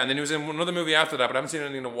Wolff? Yeah, and then he was in another movie after that, but I haven't seen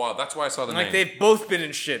anything in a while. That's why I saw the name. Like they've both been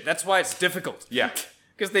in shit. That's why it's difficult. Yeah.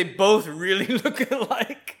 Because they both really look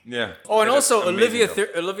alike. Yeah. Oh, and also amazing,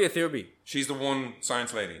 Olivia Thirlby. She's the one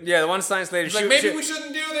science lady. Yeah, the one science lady. She's like, maybe we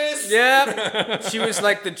shouldn't do this. Yeah. She was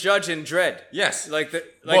like the judge in Dredd. Yes. Like the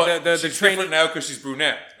she's trainee. different now because she's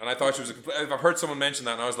brunette, and I thought she was a complete. I've heard someone mention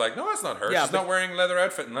that, and I was like, no, that's not her. Yeah, she's not wearing a leather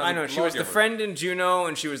outfit. And I know she was the friend in Juno,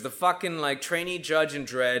 and she was the fucking like trainee judge in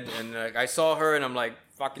Dredd, and I saw her, and I'm like,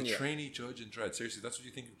 fucking yeah. Trainee judge in Dredd. Seriously, that's what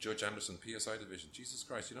you think of Judge Anderson, PSI division. Jesus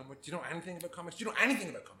Christ, you know what? Do you know anything about comics? Do you know anything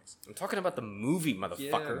about comics? I'm talking about the movie,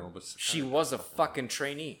 motherfucker. Yeah, but she was a fucking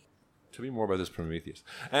trainee. Tell me more about this Prometheus.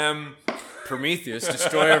 Prometheus,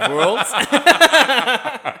 destroyer of worlds.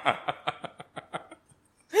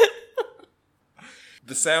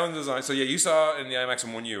 The sound design. So yeah, you saw it in the IMAX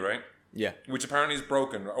in 1U, right? Yeah. Which apparently is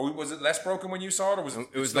broken. Or was it less broken when you saw it, or was it?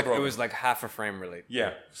 It was like half a frame really.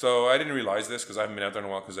 Yeah. So I didn't realize this because I haven't been out there in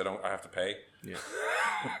a while because I have to pay. Yeah.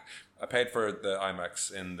 I paid for the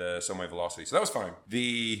IMAX in the Sunway Velocity, so that was fine.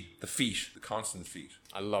 The feet, the constant feet.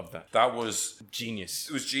 I love that. That was Genius.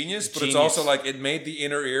 It was genius, but Genius. it's also like it made the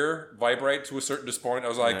inner ear vibrate to a certain point. I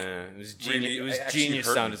was like, it was genius. really, It was it actually genius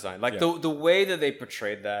hurt sound me. design. Like Yeah. the way that they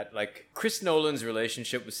portrayed that, like Chris Nolan's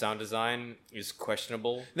relationship with sound design is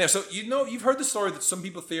questionable. Now, so you've heard the story that some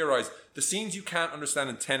people theorize the scenes you can't understand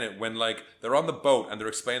in Tenet when like they're on the boat and they're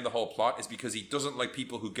explaining the whole plot is because he doesn't like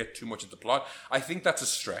people who get too much into plot. I think that's a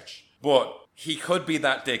stretch, but he could be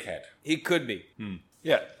that dickhead. He could be.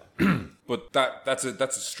 Yeah. But that's a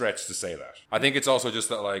stretch to say that. I think it's also just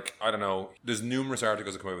that, like, I don't know, there's numerous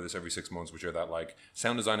articles that come out with this every 6 months, which are that, like,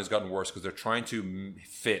 sound design has gotten worse because they're trying to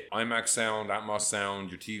fit IMAX sound, Atmos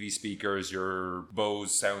sound, your TV speakers, your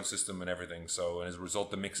Bose sound system and everything. So, as a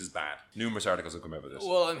result, the mix is bad. Numerous articles have come out with this.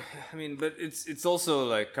 Well, I mean, but it's also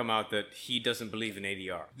like come out that he doesn't believe in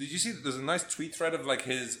ADR. Did you see that there's a nice tweet thread of, like,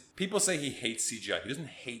 people say he hates CGI. He doesn't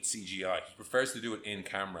hate CGI. He prefers to do it in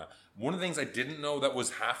camera. One of the things I didn't know that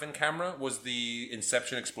was half in camera was the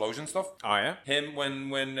Inception explosion stuff. Oh yeah. Him when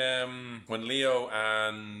Leo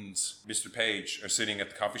and Mr. Page are sitting at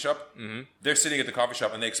the coffee shop, they're sitting at the coffee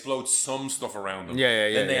shop and they explode some stuff around them.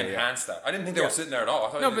 Yeah. Then they enhance that. I didn't think they were sitting there at all. I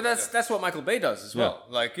thought No, but that's what Michael Bay does as well.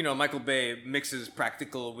 Yeah. Like, you know, Michael Bay mixes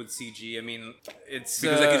practical with CG. I mean, it's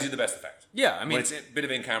because that gives you the best effect. Yeah, I mean, when it's a bit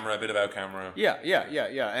of in camera, a bit of out camera. Yeah.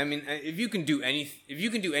 I mean, if you can do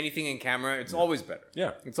anything in camera, it's always better.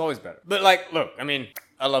 Yeah. It's always better. But like, look, I mean,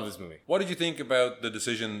 I love this movie. What did you think about the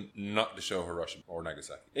decision not to show Hiroshima or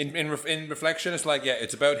Nagasaki? In reflection, it's like, yeah,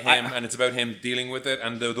 it's about him and it's about him dealing with it.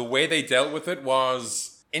 And the way they dealt with it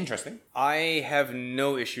was Interesting. I have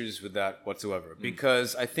no issues with that whatsoever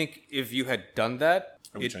because I think if you had done that,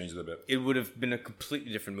 It would change it a bit. It would have been a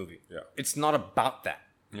completely different movie. Yeah. It's not about that.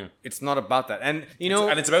 Yeah. It's not about that. And, you know...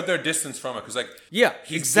 And it's about their distance from it. Because, like... Yeah,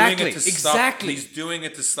 exactly. Exactly. He's doing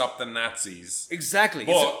it to stop the Nazis. Exactly.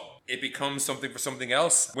 But it becomes something for something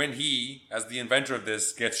else. When he, as the inventor of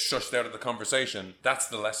this, gets shushed out of the conversation, that's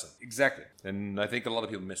the lesson. Exactly. And I think a lot of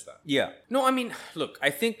people miss that. Yeah. No, I mean, look, I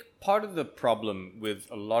think part of the problem with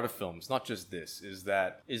a lot of films, not just this, is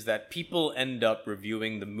that people end up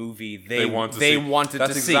reviewing the movie they wanted to see.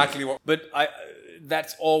 That's exactly what... But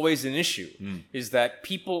that's always an issue, is that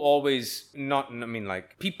people always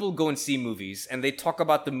people go and see movies and they talk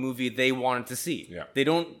about the movie they wanted to see. Yeah. They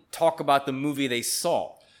don't talk about the movie they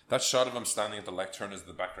saw. That shot of him standing at the lectern as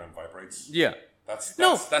the background vibrates. Yeah. That's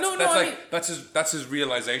his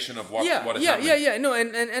realization of what is happening. Yeah. No,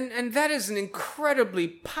 and that is an incredibly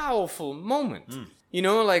powerful moment. You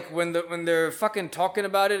know, like when they're fucking talking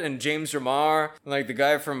about it, and James Remar, like the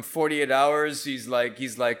guy from 48 Hours, he's like,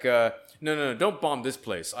 no, don't bomb this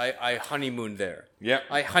place. I honeymooned there. Yeah.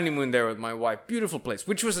 I honeymooned there with my wife. Beautiful place,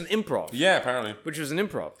 which was an improv. Yeah, apparently. Which was an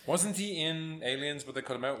improv. Wasn't he in Aliens, but they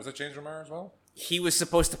cut him out? Was that James Remar as well? He was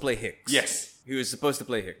supposed to play Hicks. Yes. He was supposed to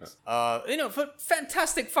play Hicks.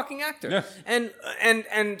 Fantastic fucking actor. Yeah.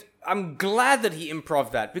 And I'm glad that he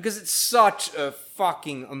improv that because it's such a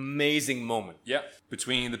fucking amazing moment. Yeah.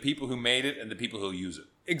 Between the people who made it and the people who'll use it.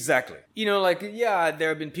 Exactly. You know, like, yeah, there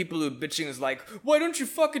have been people who are bitching is like, why don't you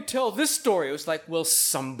fucking tell this story? It was like, well,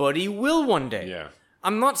 somebody will one day. Yeah.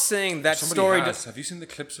 I'm not saying that somebody story... Have you seen the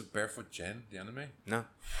clips of Barefoot Jen, the anime? No.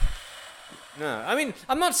 I mean,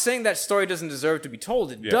 I'm not saying that story doesn't deserve to be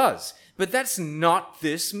told. It does. But that's not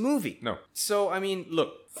this movie. No. So, I mean,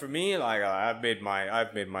 look, for me, like, I've made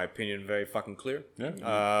my opinion very fucking clear.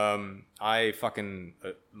 Yeah. I fucking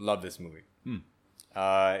love this movie.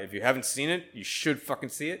 If you haven't seen it, you should fucking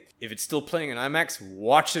see it. If it's still playing in IMAX,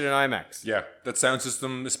 watch it in IMAX. Yeah, that sound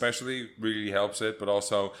system especially really helps it, but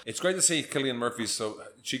also it's great to see Cillian Murphy's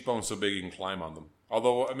cheekbones so big you can climb on them.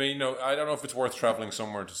 Although, I mean, I don't know if it's worth traveling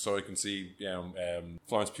somewhere so I can see,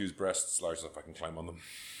 Florence Pugh's breasts large enough I can climb on them.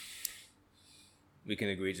 We can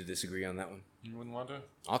agree to disagree on that one. You wouldn't want to?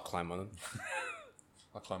 I'll climb on them.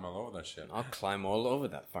 I'll climb all over that shit. I'll climb all over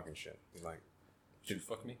that fucking shit. Like, did you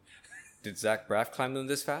fuck me? Did Zach Braff climb them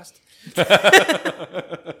this fast?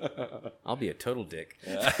 I'll be a total dick.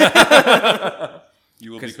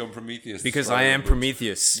 You will become Prometheus. Because I am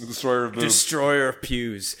Prometheus. Destroyer of boobs. Destroyer of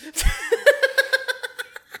pews.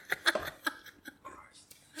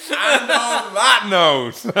 And on that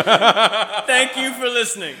note, thank you for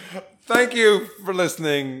listening. Thank you for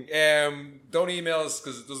listening. Don't email us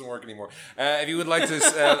because it doesn't work anymore. If you would like to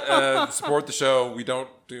support the show,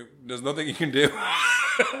 there's nothing you can do.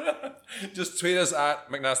 Just tweet us at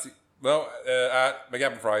McNasty. At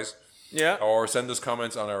McGavin Yeah. Or send us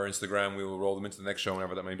comments on our Instagram. We will roll them into the next show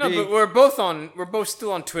whenever that may be. No, but we're both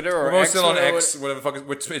still on Twitter or we're both X. Still on X, whatever the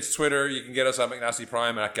fuck it's Twitter. You can get us at McNasty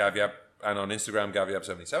Prime and at Gavyap. And on Instagram,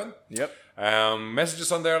 Gavyap77. Yep. Message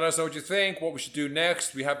us on there. Let us know what you think. What we should do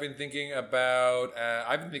next. We have been thinking about.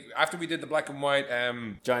 After we did the black and white.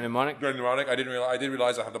 Giant Mnemonic. I did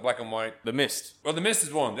realize I have the black and white. The Mist. Well, the Mist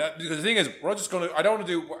is one. Because the thing is, we're not just going to. I don't want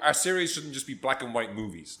to do. Our series shouldn't just be black and white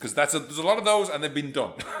movies because there's a lot of those and they've been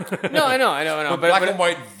done. No, I know. But black and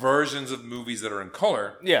white versions of movies that are in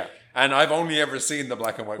color. Yeah. And I've only ever seen the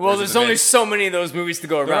black and white. Well, there's only so many of those movies to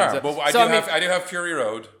go around. But I do have Fury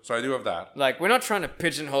Road, so I do have that. Like, we're not trying to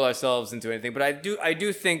pigeonhole ourselves into anything, but I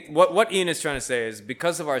do think what Ian is trying to say is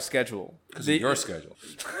because of our schedule. Because of your schedule.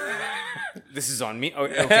 This is on me. Oh,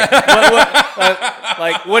 okay.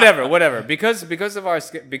 Like whatever. Because of our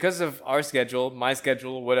schedule, my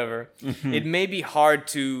schedule, whatever. It may be hard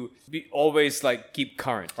to be always like keep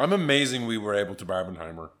current. I'm amazing we were able to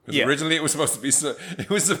Barbenheimer because originally it was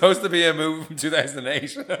supposed to be a movie from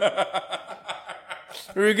 2008.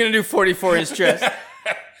 We were gonna do 44-inch chest.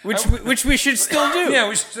 Which we should still do. Yeah,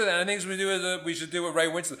 we should. And the things we should do with Ray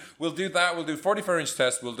Winston. We'll do that. We'll do 44-inch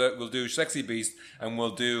test. We'll do Sexy Beast, and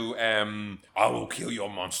we'll do I Will Kill Your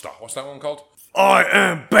Monster. What's that one called? I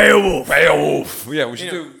am Beowulf. Beowulf. Yeah, we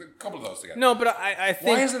should do a couple of those together. No, but I think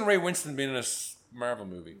why hasn't Ray Winston been in a Marvel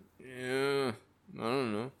movie? Yeah, I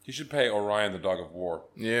don't know. He should pay Orion the Dog of War.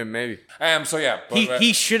 Yeah, maybe. So yeah, but,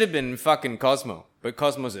 he should have been fucking Cosmo. But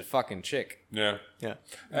Cosmo's a fucking chick. Yeah. Yeah.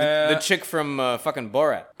 The chick from fucking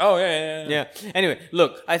Borat. Oh, yeah. Yeah. Anyway,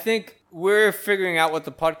 look, I think we're figuring out what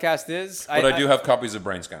the podcast is. But I do have copies of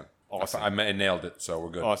Brain Scan. Awesome. I nailed it, so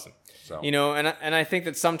we're good. Awesome. So. And I think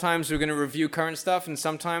that sometimes we're going to review current stuff, and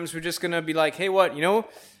sometimes we're just going to be like, hey, what,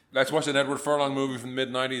 Let's watch an Edward Furlong movie from the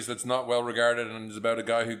mid-90s that's not well regarded and is about a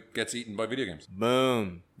guy who gets eaten by video games.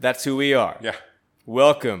 Boom. That's who we are. Yeah.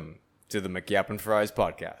 Welcome to the McYap and Fries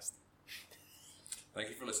podcast. Thank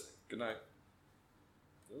you for listening. Good night.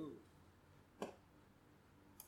 Ooh.